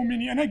so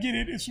many, and I get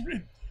it.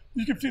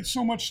 You can fit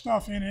so much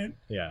stuff in it.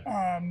 Yeah.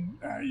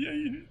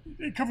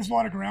 It covers a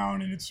lot of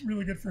ground, and it's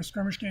really good for a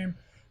skirmish game.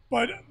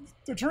 But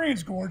the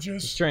terrain's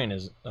gorgeous. The terrain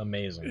is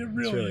amazing. It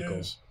really cool.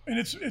 is, and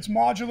it's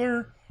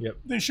modular. Yep.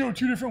 They show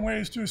 2 different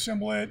ways to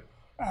assemble it.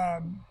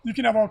 You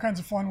can have all kinds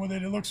of fun with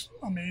it. It looks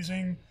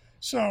amazing.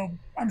 So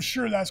I'm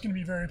sure that's going to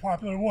be very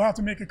popular. We'll have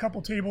to make a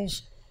couple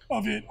tables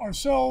of it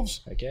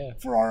ourselves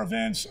for our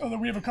events.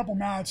 We have a couple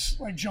mats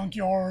like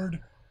Junkyard.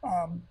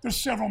 There's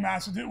several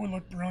mats that would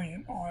look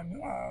brilliant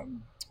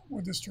on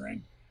with this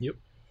terrain. Yep.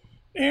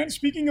 And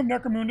speaking of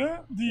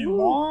Necromunda, the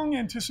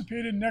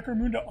long-anticipated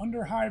Necromunda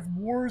Underhive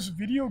Wars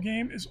video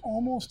game is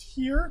almost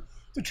here.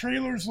 The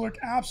trailers look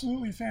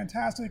absolutely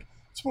fantastic.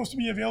 It's supposed to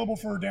be available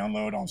for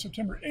download on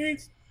September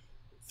 8th.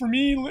 For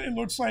me, it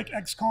looks like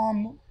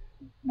XCOM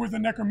with a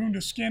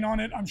Necromunda skin on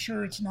it. I'm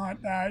sure it's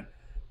not that,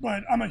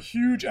 but I'm a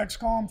huge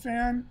XCOM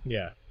fan.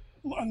 Yeah.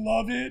 I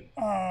love it.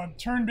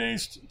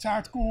 Turn-based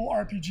tactical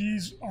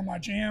RPGs are my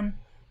jam.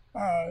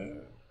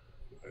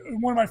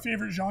 One of my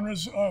favorite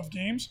genres of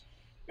games.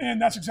 And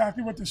that's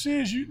exactly what this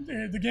is.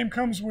 The game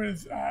comes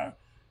with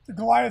the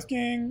Goliath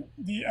gang,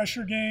 the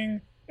Escher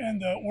gang, and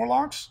the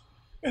Orlocks.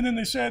 And then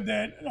they said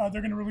that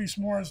they're going to release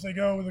more as they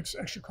go with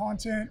extra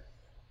content.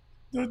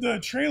 The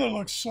trailer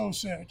looks so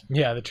sick.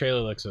 Yeah, the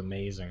trailer looks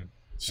amazing.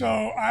 So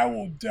I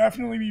will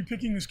definitely be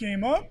picking this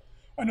game up.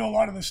 I know a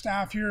lot of the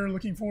staff here are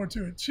looking forward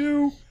to it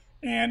too.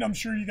 And I'm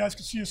sure you guys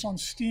can see us on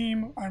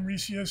Steam. I'm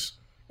Recius.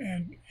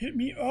 And hit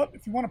me up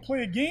if you want to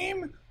play a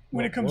game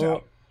when it comes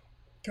out.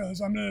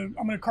 Because I'm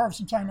gonna carve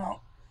some time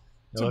out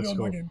to build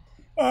my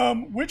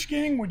game. Which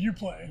gang would you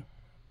play?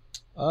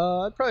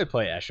 I'd probably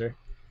play Escher.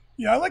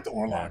 Yeah, I like the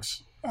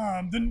Orlocks.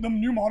 The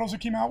new models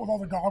that came out with all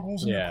the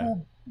goggles and the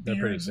cool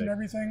beards and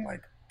everything.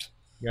 Like,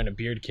 you're on a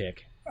beard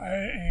kick. I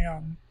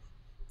am.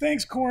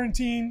 Thanks,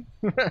 quarantine.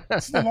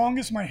 It's the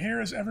longest my hair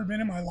has ever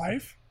been in my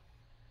life.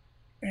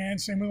 And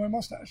same with my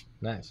mustache.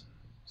 Nice.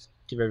 Just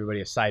give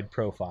everybody a side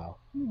profile.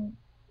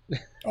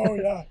 Oh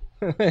yeah.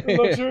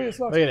 Luxurious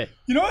looks. Look at it.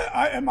 You know what?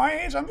 At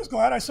my age, I'm just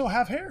glad I still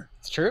have hair.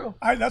 It's true.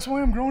 That's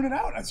why I'm growing it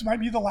out. This might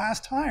be the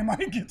last time I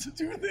get to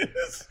do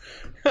this.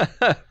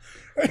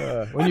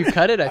 When you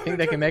cut it, I think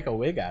they can make a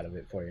wig out of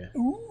it for you.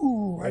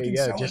 Ooh, there you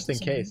go, just in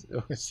case.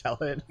 Sell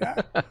it.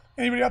 Yeah.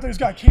 Anybody out there who's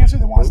got cancer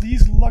that wants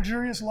these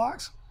luxurious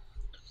locks?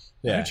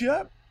 Yeah. Hit you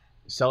up.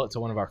 Sell it to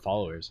one of our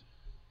followers.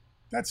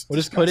 We'll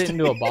just put it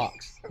into a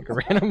box, like a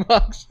random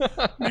box.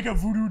 Make a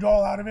voodoo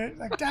doll out of it.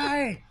 Like,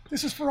 die.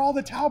 This is for all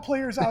the Tau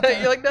players out there.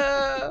 You're like,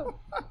 no.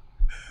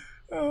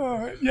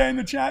 Yeah, in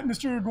the chat,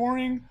 Mr.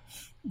 Goring,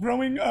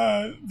 growing.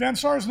 Van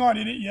Sar's not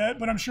in it yet,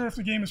 but I'm sure if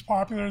the game is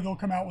popular, they'll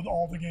come out with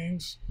all the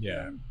games.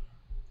 Yeah.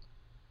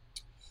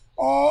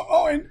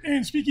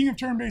 And speaking of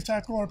turn-based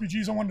tactical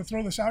RPGs, I wanted to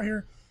throw this out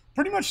here.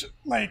 Pretty much,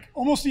 like,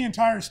 almost the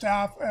entire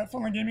staff at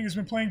Frontline Gaming has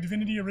been playing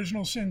Divinity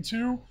Original Sin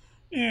 2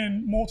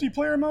 in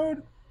multiplayer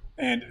mode.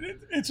 And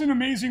it's an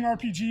amazing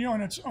RPG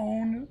on its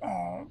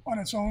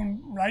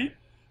own right.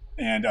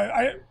 And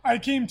I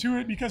came to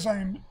it because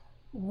I'm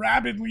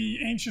rabidly,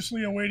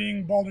 anxiously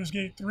awaiting Baldur's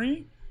Gate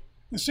 3.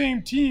 The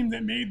same team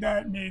that made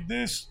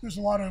this. There's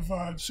a lot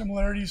of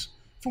similarities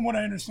from what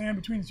I understand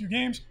between the two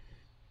games.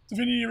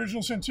 Divinity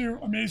Original Sin 2,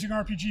 amazing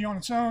RPG on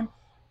its own.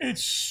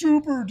 It's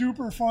super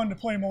duper fun to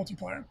play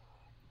multiplayer.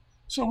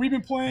 So we've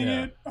been playing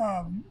it.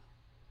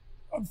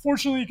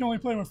 Unfortunately, you can only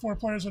play with 4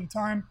 players at a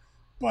time,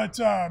 but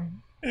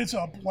it's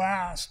a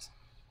blast.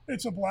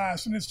 It's a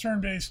blast, and it's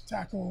turn-based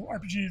tactical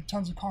RPG,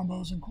 tons of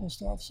combos and cool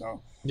stuff.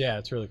 So yeah,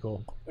 it's really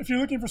cool. If you're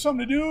looking for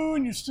something to do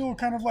and you're still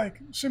kind of like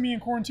semi in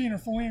quarantine or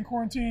fully in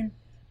quarantine,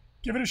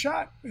 give it a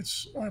shot.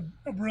 It's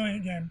a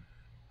brilliant game.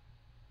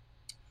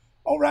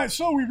 All right,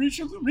 so we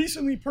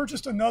recently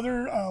purchased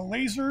another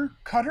laser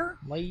cutter.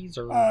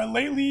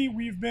 Lately,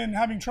 we've been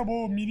having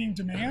trouble meeting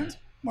demand,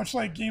 much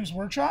like Games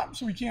Workshop.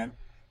 So we can't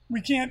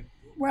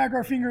wag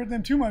our finger at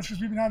them too much because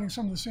we've been having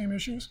some of the same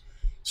issues.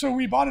 So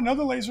we bought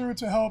another laser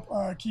to help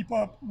keep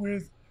up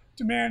with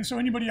demand. So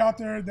anybody out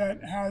there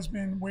that has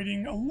been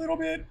waiting a little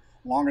bit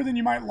longer than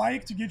you might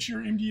like to get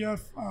your MDF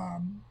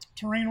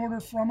terrain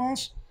order from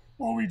us,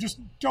 well, we just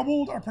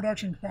doubled our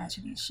production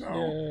capacity. So,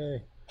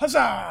 yay.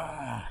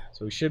 Huzzah!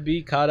 So we should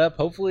be caught up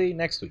hopefully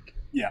next week.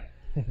 Yeah.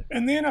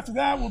 And then after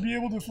that, we'll be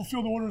able to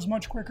fulfill the orders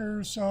much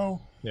quicker. So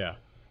yeah.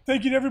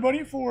 Thank you to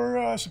everybody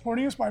for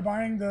supporting us by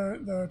buying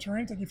the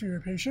terrain. Thank you for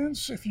your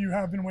patience. If you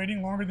have been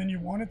waiting longer than you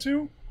wanted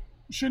to,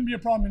 shouldn't be a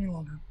problem any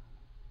longer.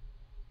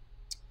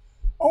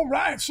 All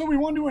right, so we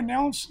wanted to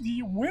announce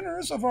the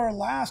winners of our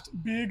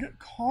last big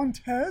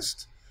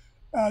contest.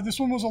 This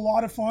one was a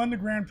lot of fun. The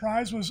grand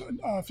prize was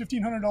a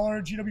 $1,500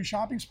 GW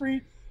shopping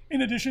spree,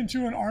 in addition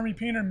to an Army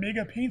Painter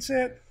Mega Paint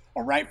Set,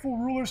 a Rightful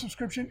Ruler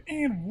subscription,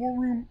 and War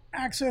Room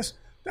access.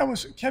 That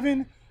was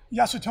Kevin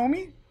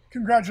Yasutomi.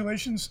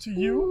 Congratulations to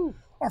you. Woo.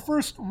 Our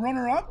first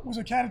runner-up was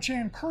a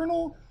Catachan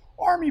Colonel,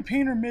 Army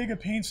Painter Mega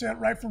Paint Set,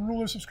 Rightful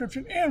Ruler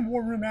subscription, and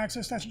War Room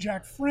access. That's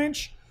Jack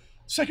French.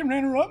 Second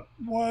runner-up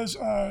was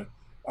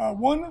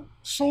one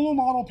solo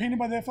model painted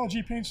by the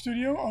FLG Paint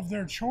Studio of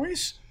their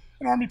choice,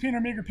 an Army Painter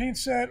Mega Paint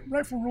Set,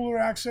 Rightful Ruler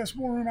access,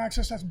 War Room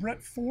access. That's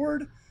Brett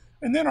Ford.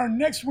 And then our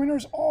next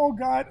winners all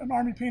got an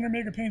Army Painter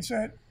Mega Paint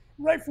Set,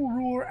 Rightful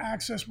Ruler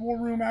access, War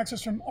Room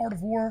access from Art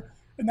of War,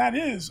 and that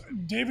is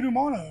David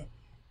Umana.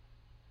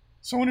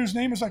 Someone whose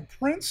name is like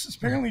Prince. It's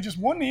apparently just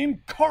one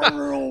name,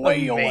 Carter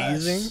Wales.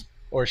 Amazing.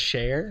 Or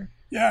Cher.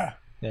 Yeah.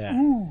 Yeah.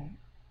 Ooh,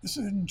 this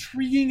is an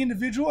intriguing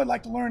individual. I'd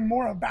like to learn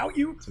more about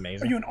you. It's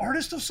amazing. Are you an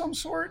artist of some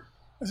sort?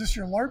 Is this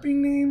your LARPing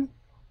name?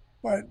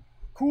 But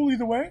cool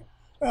either way.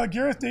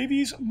 Gareth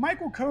Davies,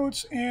 Michael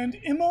Coates, and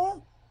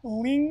Emma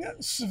Ling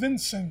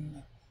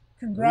Svensson.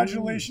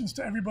 Congratulations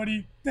to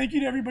everybody. Thank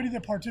you to everybody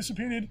that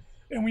participated.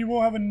 And we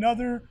will have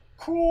another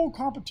cool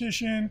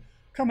competition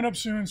coming up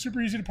soon.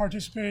 Super easy to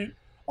participate.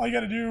 All you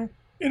got to do,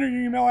 enter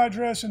your email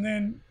address, and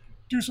then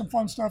do some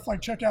fun stuff like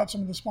check out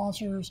some of the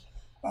sponsors,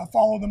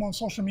 follow them on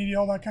social media,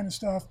 all that kind of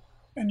stuff.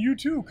 And you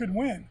too could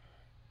win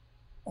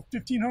a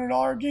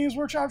 $1,500 Games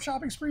Workshop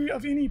shopping spree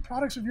of any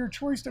products of your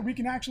choice that we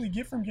can actually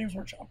get from Games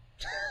Workshop.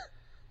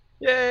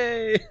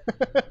 Yay!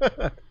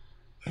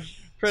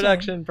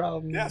 Production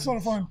problems. Yeah, it's a lot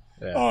of fun.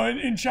 Yeah.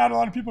 In chat, a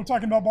lot of people are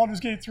talking about Baldur's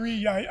Gate 3.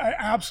 Yeah, I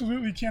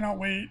absolutely cannot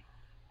wait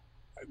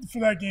for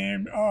that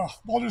game.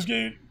 Baldur's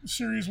Gate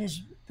series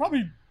was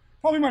probably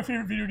my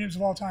favorite video games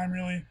of all time,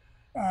 really.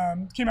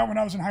 Came out when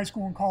I was in high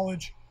school and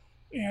college,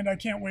 and I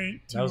can't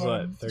wait to... That was,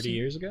 what, 30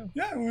 years ago?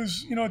 Yeah, it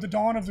was, at the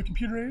dawn of the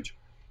computer age.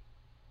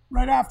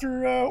 Right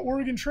after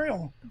Oregon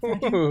Trail.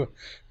 Ooh,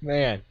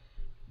 man.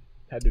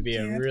 Had to be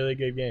a Can't- really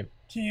good game.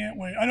 Can't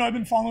wait. I know I've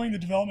been following the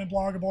development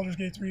blog of Baldur's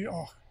Gate 3.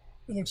 Oh,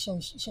 it looks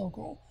so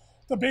cool.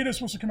 The beta is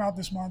supposed to come out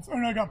this month. Oh,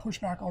 no, I got pushed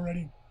back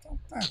already. So,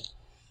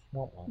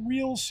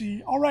 we'll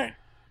see. All right.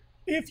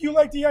 If you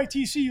like the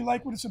ITC, you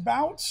like what it's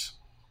about,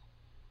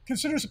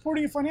 consider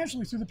supporting it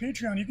financially through the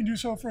Patreon. You can do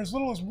so for as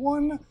little as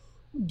 $1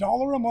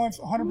 a month.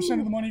 100%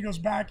 of the money goes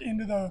back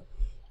into the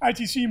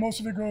ITC.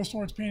 Most of it goes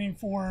towards paying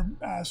for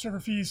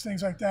server fees,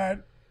 things like that,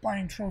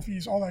 buying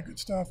trophies, all that good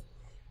stuff.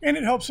 And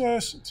it helps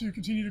us to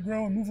continue to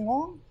grow and move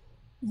along.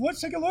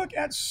 Let's take a look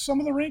at some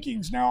of the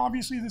rankings. Now,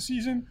 obviously, the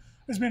season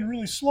has been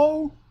really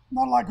slow.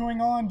 Not a lot going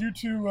on due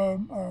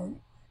to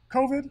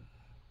COVID.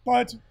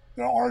 But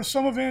there are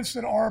some events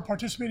that are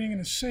participating in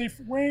a safe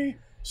way.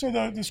 So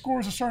the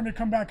scores are starting to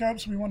come back up,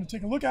 so we want to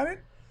take a look at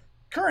it.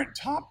 Current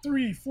top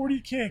 3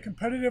 40K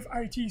competitive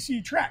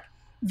ITC track.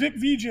 Vic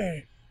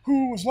VJ,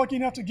 who was lucky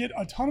enough to get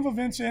a ton of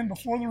events in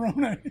before the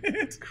Rona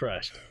hit.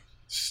 Crushed.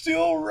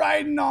 Still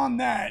riding on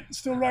that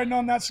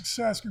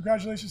success.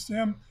 Congratulations to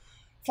him.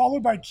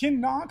 Followed by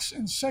Ken Knox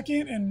in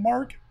second and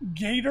Mark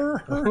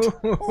Gator.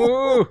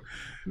 Ooh,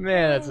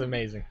 man, that's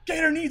amazing.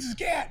 Gator needs his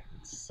cat.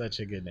 Such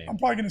a good name. I'm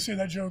probably going to say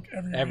that joke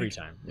every week.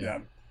 time. Yeah.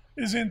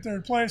 Is in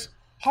third place.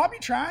 Hobby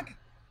Track,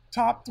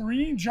 top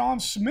 3.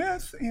 John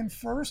Smith in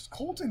first.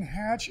 Colton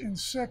Hatch in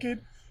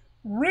second.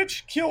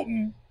 Rich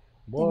Kilton,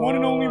 the one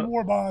and only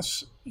War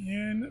Boss,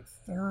 in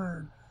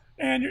third.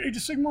 And your Age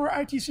of Sigmar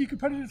ITC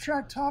competitive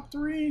track top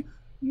 3.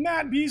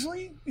 Matt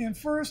Beasley in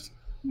first.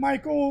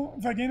 Michael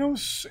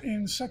Vagenos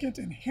in second.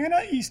 And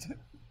Hannah Eastham.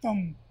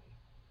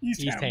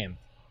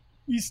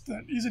 Is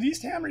it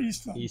Eastham or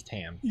Eastham?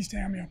 Eastham.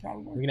 Eastham, yeah,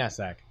 probably. We can ask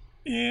Zach.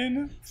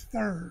 In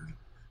third.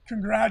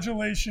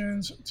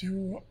 Congratulations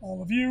to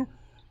all of you.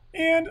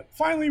 And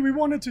finally, we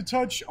wanted to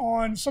touch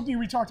on something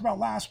we talked about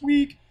last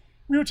week.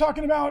 We were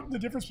talking about the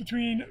difference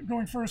between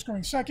going first,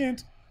 going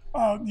second,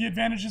 the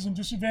advantages and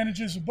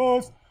disadvantages of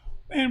both.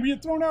 And we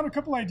had thrown out a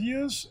couple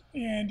ideas,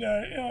 and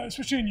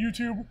especially in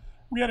YouTube,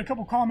 we had a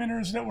couple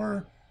commenters that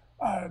were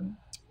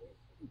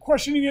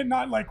questioning it,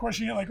 not like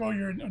questioning it like, oh,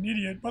 you're an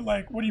idiot, but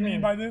like, what do you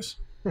mean by this?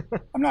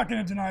 I'm not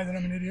going to deny that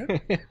I'm an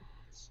idiot.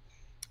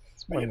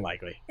 It's more than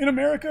likely. In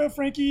America,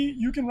 Frankie,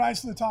 you can rise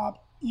to the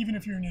top even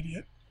if you're an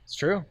idiot. It's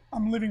true.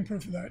 I'm living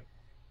proof of that.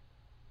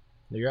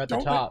 You're at the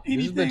Don't top. let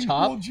This is the anything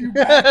top. hold you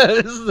back.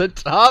 This is the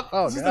top.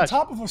 Oh, This is the gosh.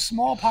 top of a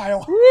small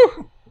pile.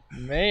 Woo!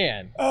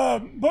 Man.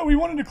 But we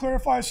wanted to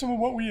clarify some of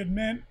what we had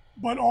meant,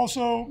 but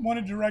also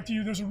wanted to direct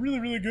you. There's a really,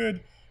 really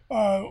good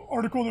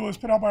article that was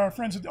put out by our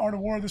friends at the Art of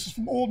War. This is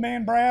from Old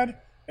Man Brad,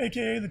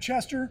 aka the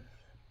Chester.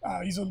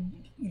 He's a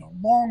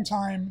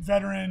long-time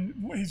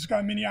veteran. He's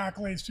got many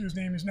accolades to his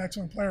name. He's an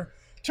excellent player.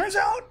 Turns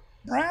out,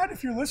 Brad,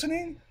 if you're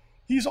listening,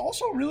 he's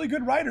also a really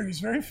good writer. He's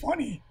very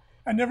funny.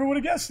 I never would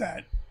have guessed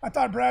that. I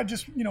thought Brad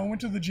just,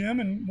 went to the gym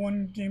and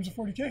won games of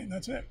 40K, and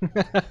that's it,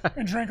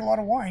 and drank a lot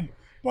of wine.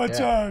 But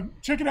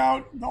check it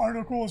out. The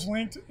article is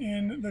linked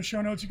in the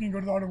show notes. You can go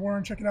to the Art of War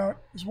and check it out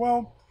as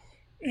well.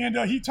 And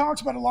he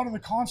talks about a lot of the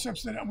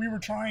concepts that we were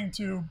trying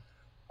to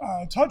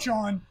touch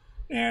on,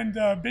 and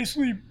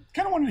basically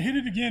kind of wanted to hit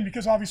it again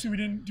because obviously we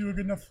didn't do a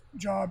good enough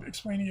job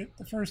explaining it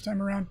the first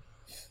time around.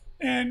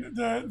 And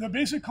the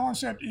basic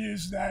concept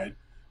is that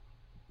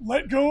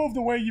let go of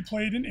the way you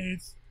played in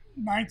 8th.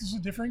 9th is a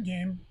different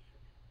game.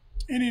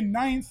 And in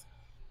 9th,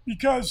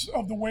 because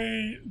of the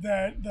way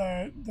that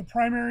the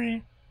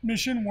primary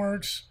mission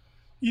works,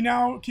 you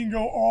now can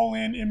go all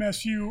in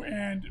MSU,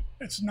 and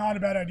it's not a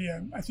bad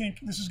idea. I think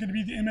this is going to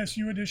be the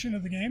MSU edition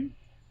of the game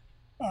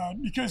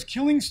because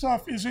killing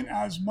stuff isn't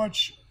as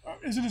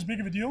big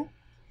of a deal.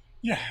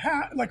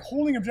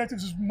 Holding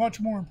objectives is much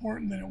more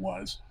important than it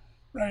was,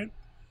 right?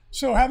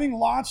 So having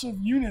lots of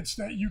units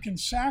that you can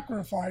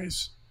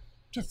sacrifice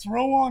to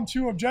throw on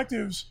 2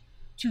 objectives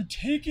to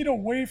take it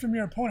away from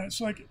your opponent.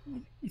 So like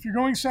if you're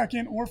going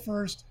second or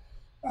first,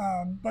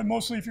 but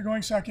mostly if you're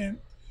going second,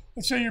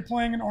 let's say you're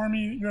playing an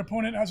army, your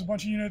opponent has a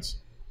bunch of units,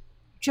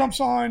 jumps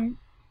on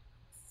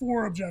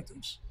 4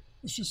 objectives,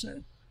 let's just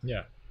say.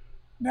 Yeah.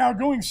 Now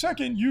going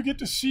second, you get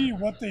to see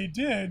what they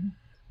did.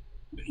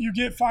 You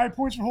get 5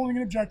 points for holding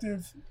an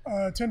objective,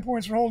 10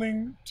 points for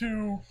holding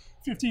 2,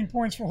 15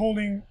 points for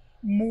holding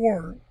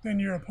more than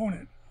your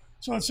opponent.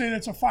 So let's say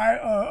that's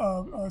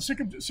a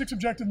 6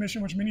 objective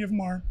mission, which many of them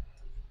are.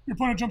 Your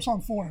opponent jumps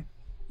on 4.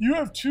 You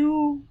have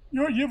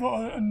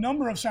a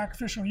number of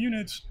sacrificial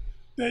units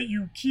that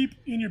you keep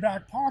in your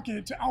back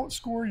pocket to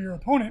outscore your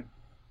opponent.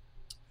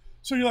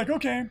 So you're like,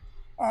 okay,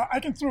 I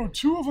can throw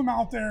 2 of them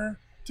out there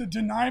to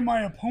deny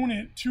my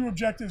opponent 2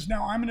 objectives.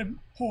 Now I'm going to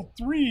hold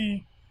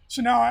 3,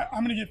 so now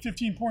I'm going to get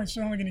 15 points, so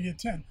they're only going to get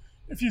 10.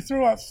 If you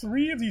throw out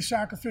 3 of these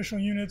sacrificial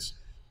units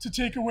to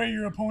take away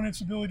your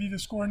opponent's ability to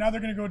score, now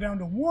they're going to go down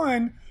to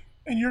 1,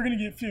 and you're going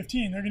to get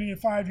 15. They're going to get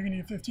 5, you're going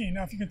to get 15.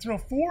 Now if you can throw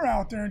 4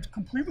 out there and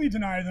completely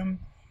deny them,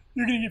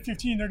 you're going to get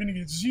 15, they're going to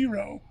get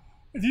 0.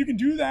 If you can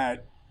do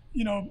that,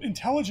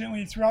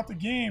 intelligently throughout the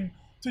game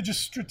to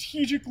just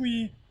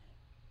strategically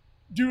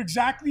do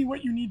exactly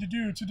what you need to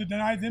do to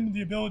deny them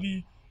the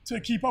ability to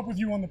keep up with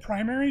you on the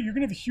primary, you're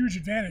going to have a huge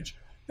advantage.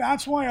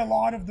 That's why a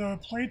lot of the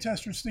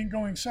playtesters think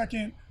going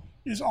second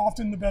is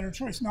often the better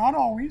choice. Not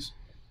always,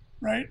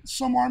 right?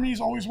 Some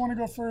armies always want to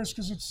go first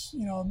because it's,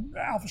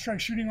 Alpha Strike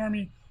shooting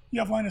army,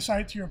 you have line of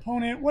sight to your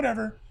opponent,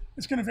 whatever.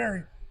 It's going to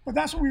vary. But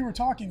that's what we were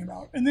talking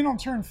about. And then on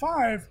turn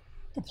 5,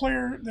 the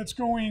player that's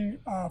going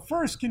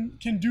first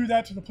can do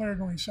that to the player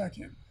going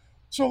second.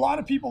 So a lot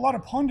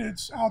of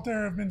pundits out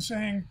there have been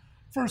saying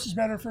first is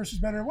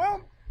better.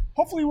 Well,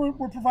 hopefully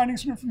we're providing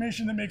some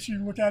information that makes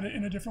you look at it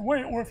in a different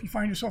way. Or if you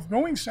find yourself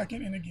going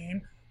second in a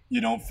game, you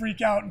don't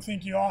freak out and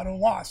think you auto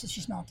lost. It's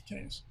just not the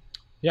case.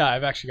 Yeah,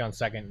 I've actually gone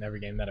second in every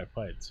game that I've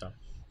played. So.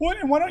 Well,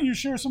 and why don't you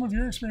share some of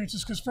your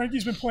experiences? Because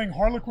Frankie's been playing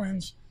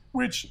Harlequins,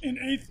 which in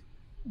 8th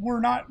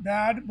were not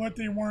bad, but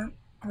they weren't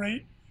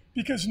great.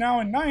 Because now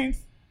in 9th,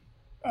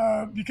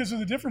 because of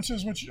the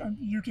differences, which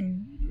you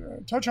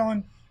can touch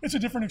on, it's a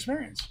different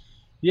experience.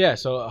 Yeah,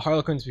 so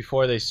Harlequins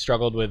before, they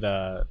struggled with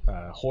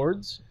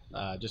hordes,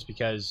 just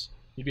because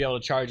you'd be able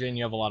to charge in,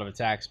 you have a lot of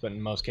attacks, but in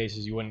most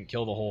cases you wouldn't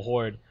kill the whole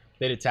horde.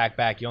 They'd attack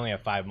back, you only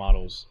have 5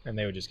 models, and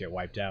they would just get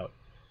wiped out.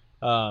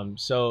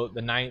 So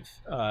the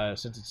 9th,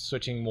 since it's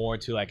switching more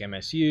to like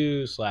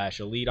MSU /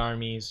 elite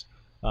armies,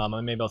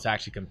 I'm able to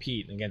actually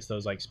compete against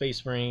those like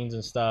Space Marines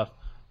and stuff.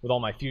 With all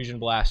my fusion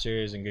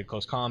blasters and good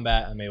close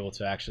combat, I'm able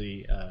to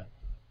actually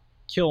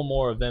kill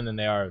more of them than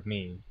they are of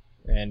me.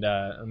 And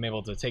I'm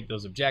able to take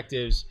those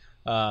objectives.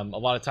 A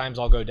lot of times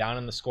I'll go down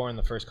in the score in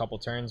the first couple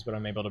turns, but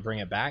I'm able to bring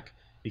it back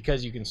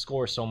because you can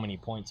score so many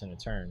points in a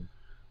turn.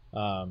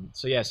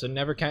 So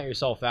never count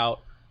yourself out.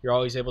 You're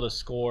always able to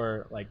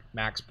score like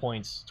max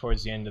points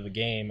towards the end of the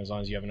game as long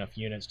as you have enough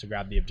units to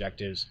grab the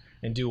objectives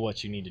and do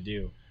what you need to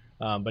do.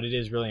 But it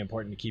is really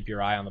important to keep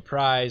your eye on the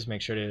prize,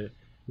 make sure to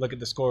look at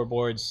the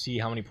scoreboards, see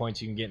how many points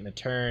you can get in a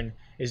turn.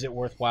 Is it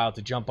worthwhile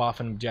to jump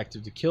off an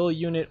objective to kill a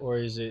unit, or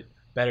is it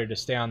better to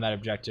stay on that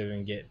objective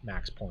and get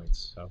max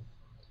points? So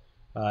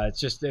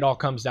it all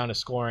comes down to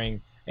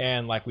scoring,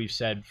 and like we've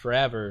said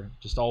forever,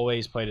 just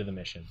always play to the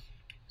mission.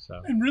 So.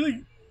 And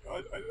really,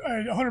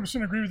 I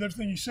 100% agree with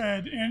everything you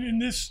said. And in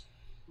this,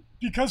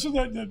 because of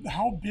the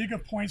how big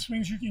of point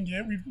swings you can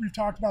get, we've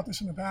talked about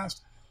this in the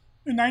past.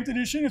 In 9th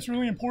edition, it's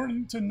really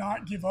important to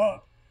not give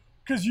up.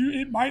 Because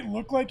it might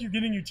look like you're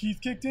getting your teeth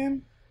kicked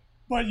in,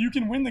 but you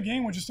can win the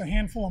game with just a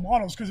handful of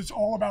models because it's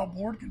all about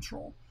board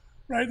control,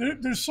 right?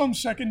 There's some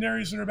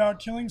secondaries that are about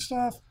killing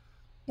stuff,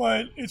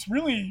 but it's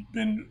really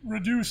been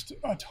reduced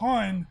a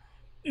ton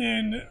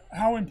in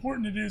how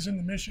important it is in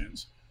the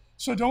missions.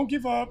 So don't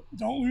give up,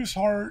 don't lose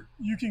heart.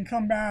 You can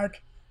come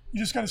back. You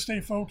just got to stay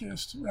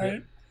focused, right? Yeah.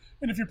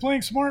 And if you're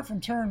playing smart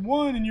from turn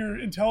 1 and you're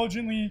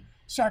intelligently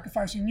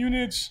sacrificing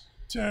units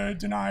to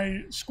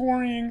deny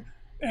scoring,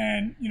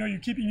 and you're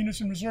keeping units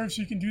in reserve so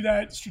you can do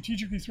that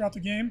strategically throughout the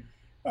game,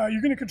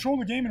 you're going to control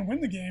the game and win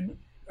the game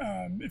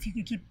if you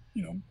can keep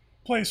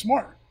play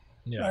smart.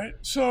 Yeah. Right.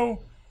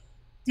 So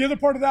the other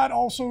part of that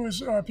also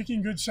is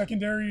picking good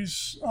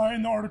secondaries.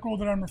 In the article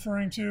that I'm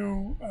referring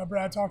to,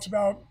 Brad talks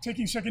about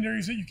taking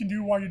secondaries that you can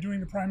do while you're doing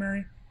the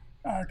primary,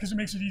 because it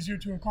makes it easier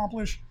to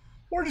accomplish,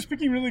 or just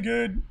picking really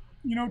good,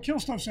 kill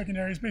stuff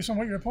secondaries based on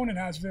what your opponent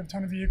has. If they have a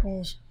ton of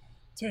vehicles,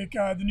 take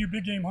the new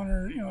big game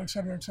hunter, et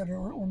cetera,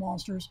 or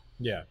monsters.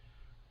 Yeah.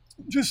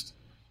 Just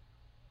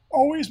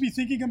always be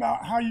thinking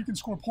about how you can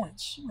score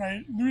points,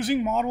 right?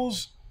 Losing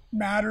models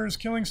matters,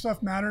 killing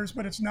stuff matters,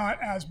 but it's not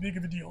as big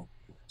of a deal.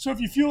 So if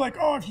you feel like,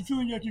 if you're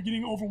feeling like you're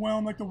getting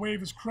overwhelmed, like the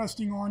wave is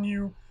cresting on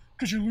you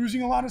because you're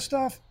losing a lot of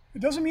stuff,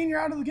 it doesn't mean you're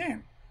out of the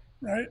game,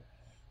 right?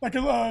 Like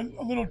a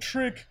little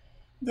trick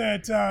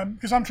that,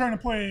 because I'm trying to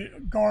play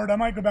guard, I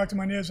might go back to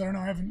my nibs, I don't know,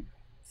 I haven't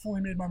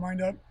fully made my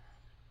mind up.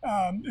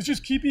 It's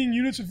just keeping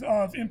units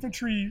of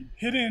infantry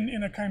hidden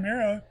in a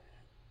chimera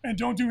and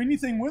don't do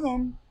anything with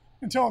them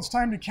until it's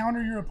time to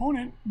counter your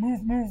opponent,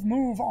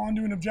 move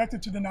onto an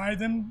objective to deny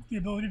them the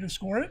ability to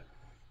score it.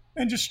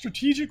 And just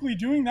strategically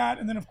doing that.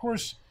 And then, of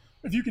course,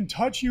 if you can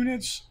touch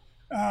units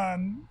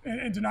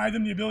and deny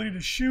them the ability to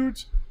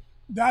shoot,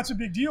 that's a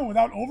big deal.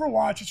 Without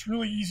Overwatch, it's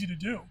really easy to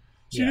do.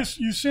 So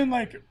you send,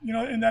 like,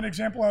 in that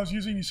example I was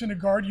using, you send a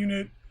guard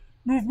unit,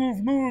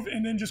 move,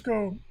 and then just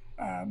go,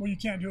 well, you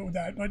can't do it with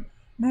that, but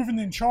move and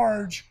then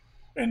charge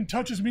and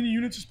touch as many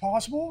units as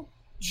possible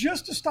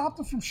just to stop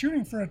them from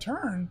shooting for a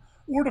turn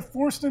or to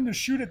force them to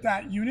shoot at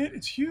that unit.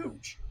 It's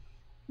huge,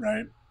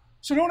 right?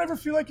 So don't ever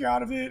feel like you're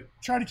out of it.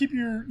 Try to keep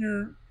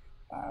your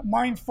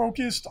mind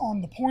focused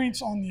on the points,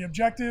 on the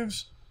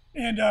objectives.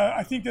 And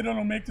I think that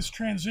it'll make this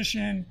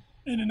transition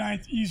into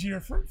ninth easier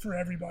for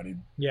everybody.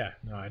 Yeah,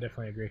 no, I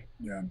definitely agree.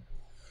 Yeah.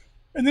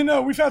 And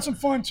then we've had some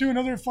fun too.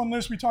 Another fun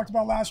list we talked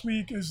about last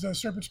week is the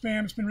Serpent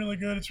Spam. It's been really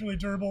good. It's really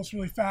durable. It's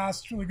really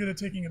fast. It's really good at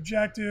taking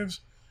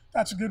objectives.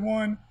 That's a good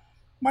one.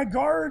 My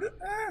guard,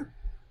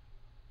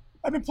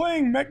 I've been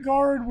playing Mech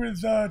Guard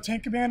with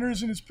tank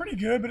commanders, and it's pretty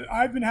good, but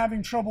I've been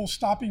having trouble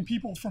stopping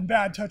people from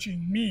bad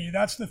touching me.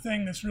 That's the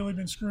thing that's really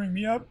been screwing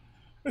me up,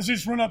 is they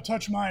just run up,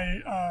 touch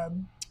my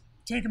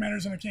tank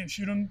commanders, and I can't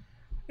shoot them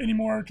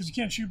anymore because you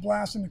can't shoot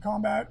blast into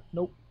combat.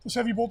 Nope. Those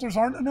heavy bolters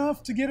aren't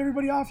enough to get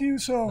everybody off you,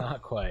 so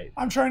Not quite.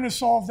 I'm trying to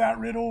solve that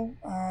riddle,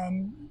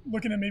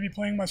 looking at maybe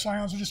playing my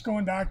Scions or just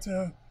going back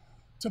to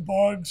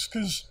bugs,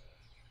 because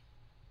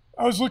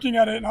I was looking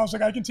at it, and I was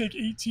like, I can take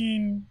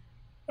 18...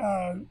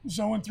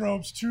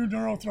 Zoanthropes, 2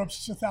 Neurothropes,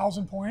 it's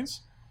 1,000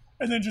 points,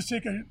 and then just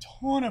take a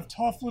ton of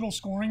tough little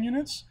scoring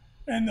units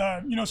and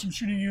some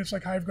shooting units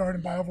like Hive Guard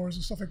and Biovores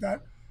and stuff like that.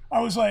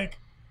 I was like,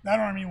 that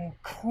army will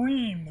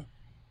cream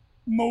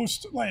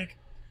most, like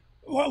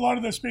a lot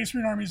of the Space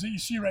Marine armies that you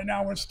see right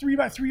now, where it's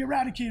 3x3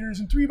 Eradicators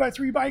and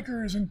 3x3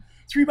 Bikers and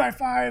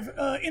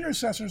 3x5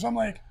 Intercessors. I'm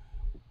like,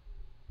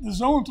 the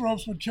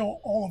Zoanthropes would kill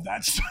all of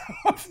that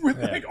stuff with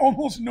like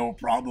almost no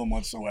problem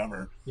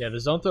whatsoever. Yeah, the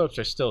Zoanthropes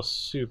are still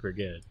super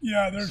good.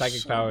 Yeah, their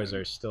psychic powers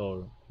are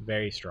still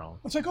very strong.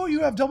 It's like, oh,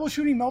 you have double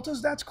shooting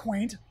Meltas? That's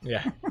quaint.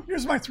 Yeah.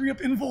 Here's my 3-up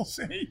invul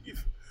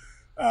save.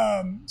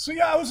 So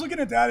yeah, I was looking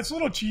at that. It's a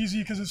little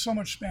cheesy because it's so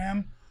much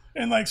spam,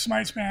 and like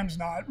Smite spam's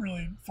not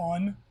really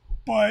fun,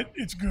 but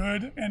it's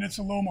good, and it's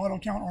a low model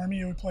count army.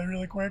 It would play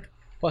really quick.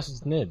 Plus,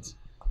 it's NIDs.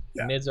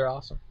 Yeah. NIDs are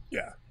awesome.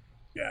 Yeah,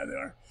 they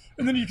are.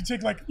 And then you can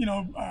take, like,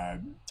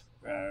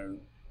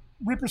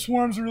 Ripper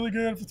Swarms are really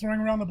good for throwing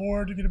around the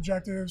board to get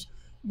objectives.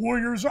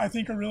 Warriors, I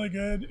think, are really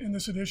good in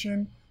this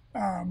edition.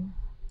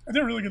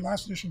 They're really good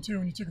last edition, too,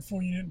 when you took a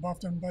full unit and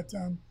buffed them. But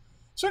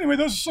so anyway,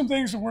 those are some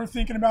things that we're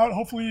thinking about.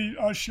 Hopefully,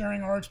 us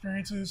sharing our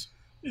experiences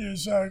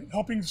is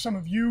helping some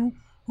of you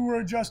who are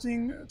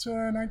adjusting to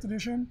 9th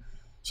edition.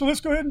 So let's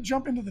go ahead and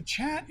jump into the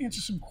chat,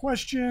 answer some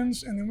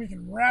questions, and then we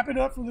can wrap it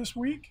up for this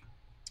week.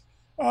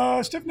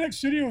 Stiffneck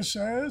Studio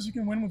says you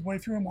can win with way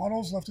fewer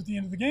models left at the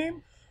end of the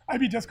game. I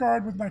beat Death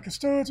Guard with my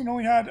Custodes and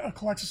only had a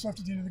Colexis left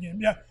at the end of the game.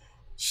 Yeah,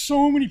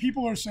 so many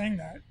people are saying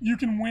that. You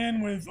can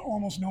win with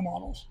almost no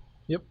models.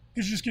 Yep.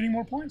 Because you're just getting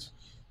more points.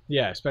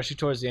 Yeah, especially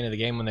towards the end of the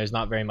game when there's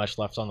not very much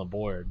left on the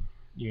board.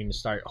 You can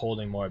start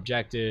holding more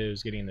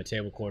objectives, getting the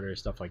table quarters,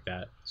 stuff like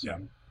that. So.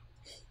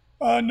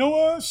 Yeah.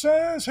 Noah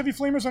says heavy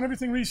flamers on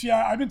everything Reese.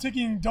 Yeah, I've been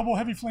taking double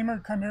heavy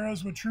flamer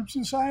chimeras with troops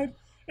inside,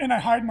 and I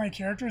hide my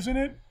characters in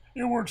it.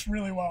 It works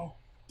really well.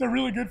 They're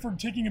really good for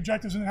taking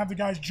objectives and then have the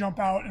guys jump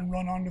out and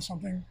run onto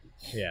something.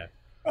 Yeah.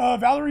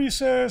 Valerie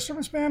says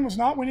Serpent Spam was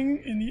not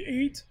winning in the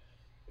 8th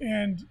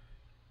and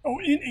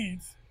in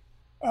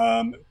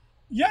 8th.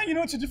 Yeah,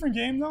 it's a different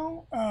game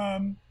though.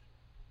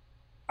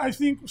 I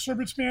think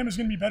Serpent Spam is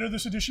going to be better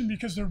this edition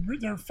because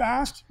they're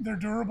fast, they're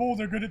durable,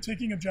 they're good at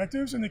taking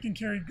objectives, and they can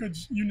carry good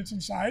units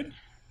inside.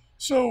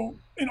 So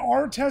in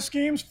our test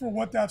games, for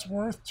what that's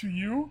worth to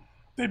you,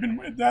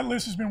 that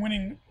list has been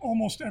winning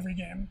almost every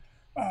game.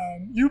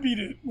 You beat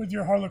it with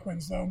your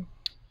Harlequins, though.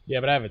 Yeah,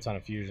 but I have a ton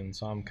of fusion,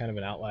 so I'm kind of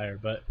an outlier.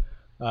 But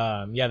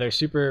yeah, they're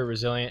super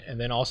resilient, and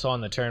then also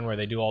on the turn where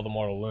they do all the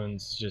mortal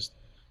wounds,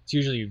 it's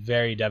usually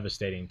very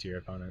devastating to your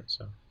opponent.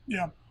 So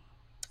yeah,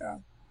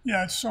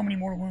 it's so many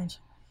mortal wounds.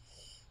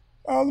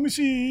 Let me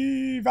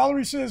see.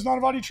 Valerie says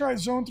Nanavati tried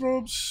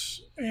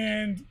Zoanthropes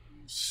and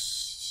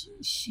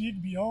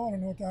Sieg Biel, I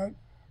don't know what that.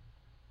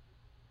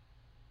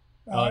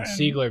 And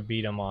Siegler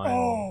beat him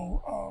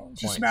on.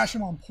 Just smash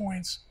him on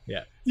points.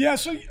 Yeah. Yeah,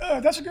 so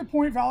that's a good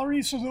point,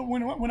 Valerie. So that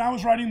when I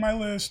was writing my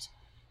list,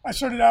 I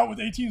started out with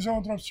 18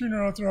 zoanthropes, 2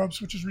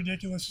 neurothropes, which is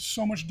ridiculous.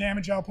 So much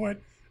damage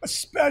output,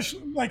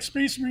 especially like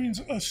Space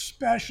Marines,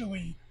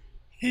 especially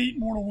hate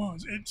mortal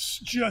wounds. It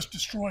just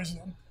destroys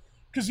them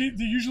because they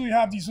usually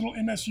have these little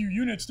MSU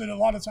units that a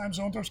lot of times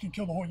zoanthropes can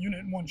kill the whole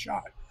unit in one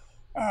shot.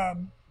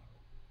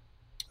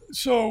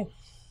 So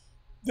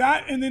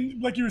that, and then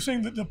like you were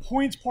saying, the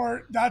points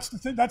part, that's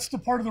the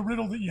part of the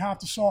riddle that you have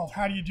to solve.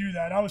 How do you do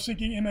that? I was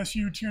thinking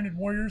MSU Tyranid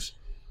Warriors.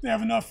 They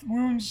have enough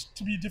wounds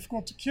to be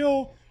difficult to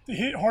kill. They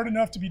hit hard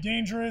enough to be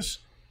dangerous.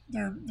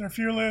 They're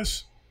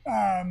fearless.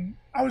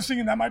 I was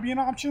thinking that might be an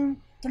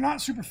option. They're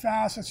not super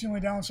fast. That's the only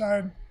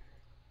downside.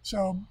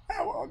 So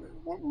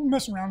we'll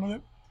mess around with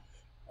it.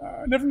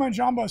 Nevermind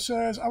Jamba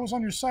says, I was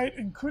on your site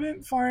and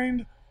couldn't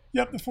find,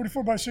 the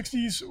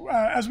 44x60s.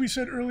 As we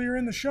said earlier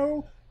in the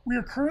show, we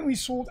are currently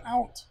sold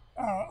out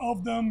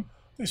of them.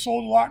 They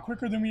sold a lot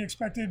quicker than we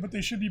expected, but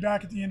they should be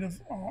back at the end of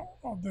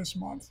this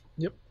month.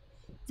 Yep.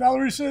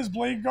 Valerie says,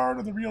 Blade Guard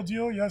are the real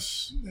deal.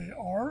 Yes, they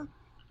are.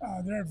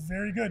 They're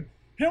very good.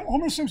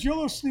 Homer Sims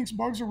YOLO thinks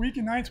bugs are weak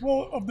in Ninth.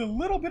 Well, of the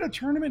little bit of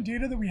tournament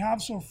data that we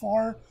have so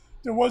far,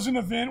 there was an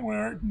event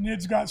where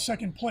NIDS got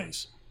second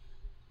place.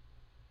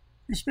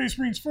 Space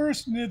Marines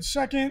first, NIDS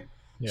second.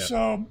 Yeah.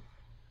 So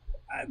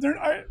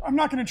I'm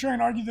not going to try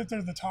and argue that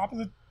they're the top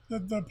of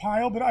the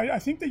pile, but I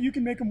think that you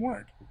can make them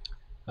work.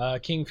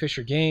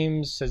 Kingfisher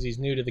Games says he's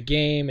new to the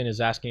game and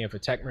is asking if a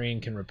Tech Marine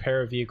can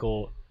repair a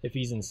vehicle if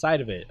he's inside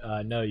of it.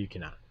 No, you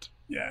cannot.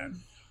 Yeah,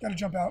 got to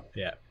jump out.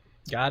 Yeah,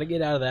 got to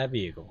get out of that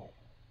vehicle.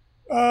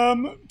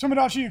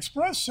 Tomodachi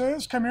Express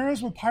says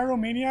Chimeras with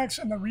Pyromaniacs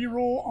and the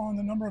reroll on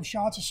the number of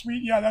shots is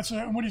sweet. Yeah, that's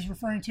what he's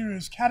referring to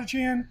is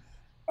Catachan.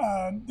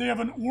 They have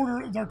an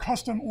order, their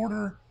custom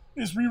order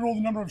is reroll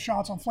the number of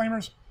shots on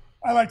flamers.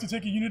 I like to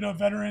take a unit of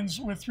veterans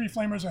with 3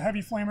 flamers, a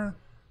heavy flamer,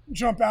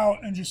 jump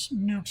out and just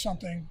nuke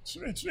something.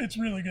 It's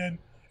really good.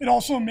 It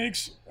also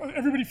makes,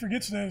 everybody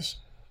forgets this,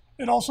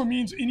 it also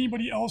means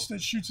anybody else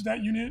that shoots at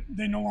that unit,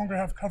 they no longer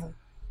have cover.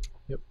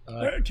 Yep.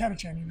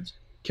 Catachan units.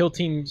 Kill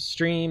Team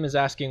Stream is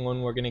asking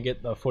when we're going to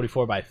get the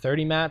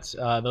 44x30 mats.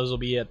 Those will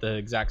be at the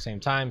exact same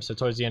time, so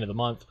towards the end of the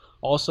month.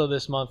 Also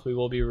this month, we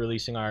will be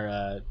releasing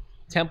our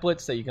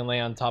templates that you can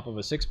lay on top of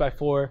a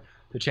 6x4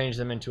 to change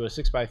them into a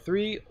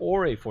 6x3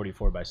 or a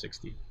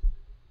 44x60.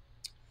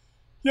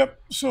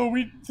 Yep. So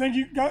we thank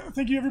you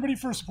everybody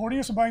for supporting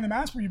us and buying the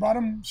mats. But you bought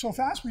them so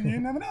fast we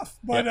didn't have enough.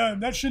 But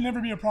that should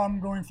never be a problem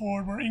going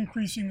forward. We're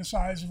increasing the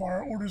size of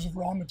our orders of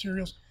raw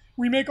materials.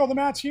 We make all the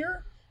mats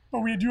here,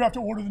 but we do have to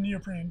order the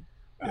neoprene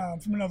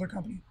from another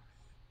company.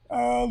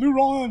 Lou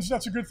Rollins,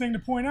 that's a good thing to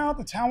point out.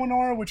 The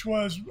Tawanar, which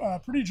was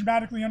pretty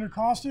dramatically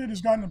undercosted, has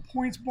gotten a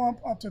points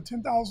bump up to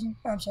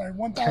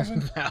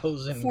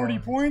 1,040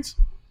 points.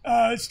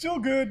 It's still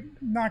good.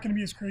 Not going to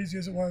be as crazy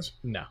as it was.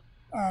 No.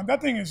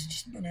 That thing is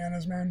just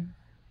bananas, man.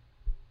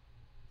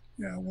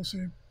 Yeah, we'll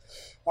see.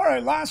 All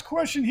right, last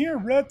question here.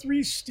 Red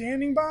 3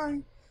 standing by.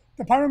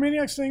 The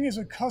Pyromaniacs thing is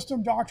a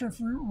custom doctrine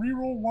for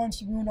reroll once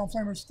the wound on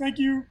flamers. Thank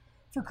you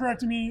for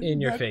correcting me.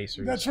 In your face.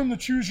 Reese. That's from the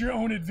Choose Your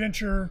Own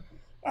Adventure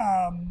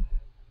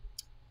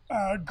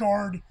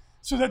guard.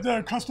 So that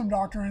the custom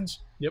doctrines.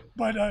 Yep.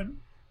 But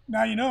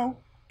now you know,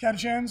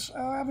 Catachans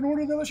have an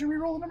order that lets you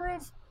reroll the number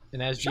of.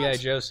 And as G.I.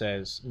 Joe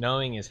says,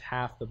 knowing is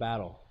half the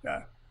battle.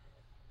 Yeah.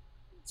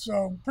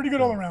 So, pretty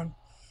good all around.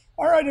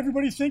 All right,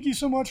 everybody. Thank you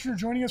so much for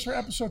joining us for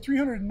episode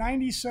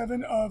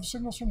 397 of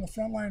Signals from the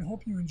Frontline.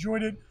 Hope you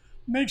enjoyed it.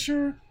 Make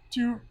sure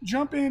to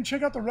jump in,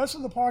 check out the rest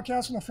of the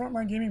podcasts on the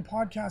Frontline Gaming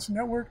Podcast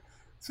Network.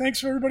 Thanks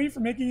for everybody for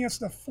making us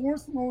the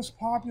 4th most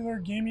popular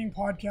gaming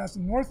podcast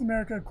in North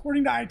America,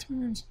 according to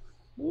iTunes.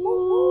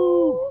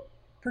 Woo!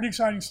 Pretty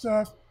exciting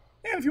stuff.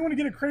 And if you want to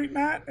get a crate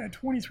mat at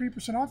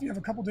 23% off, you have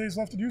a couple days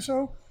left to do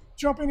so.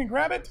 Jump in and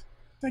grab it.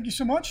 Thank you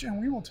so much, and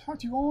we will talk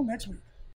to you all next week.